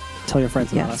 Tell your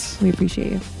friends about us. Yes, we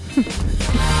appreciate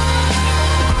you.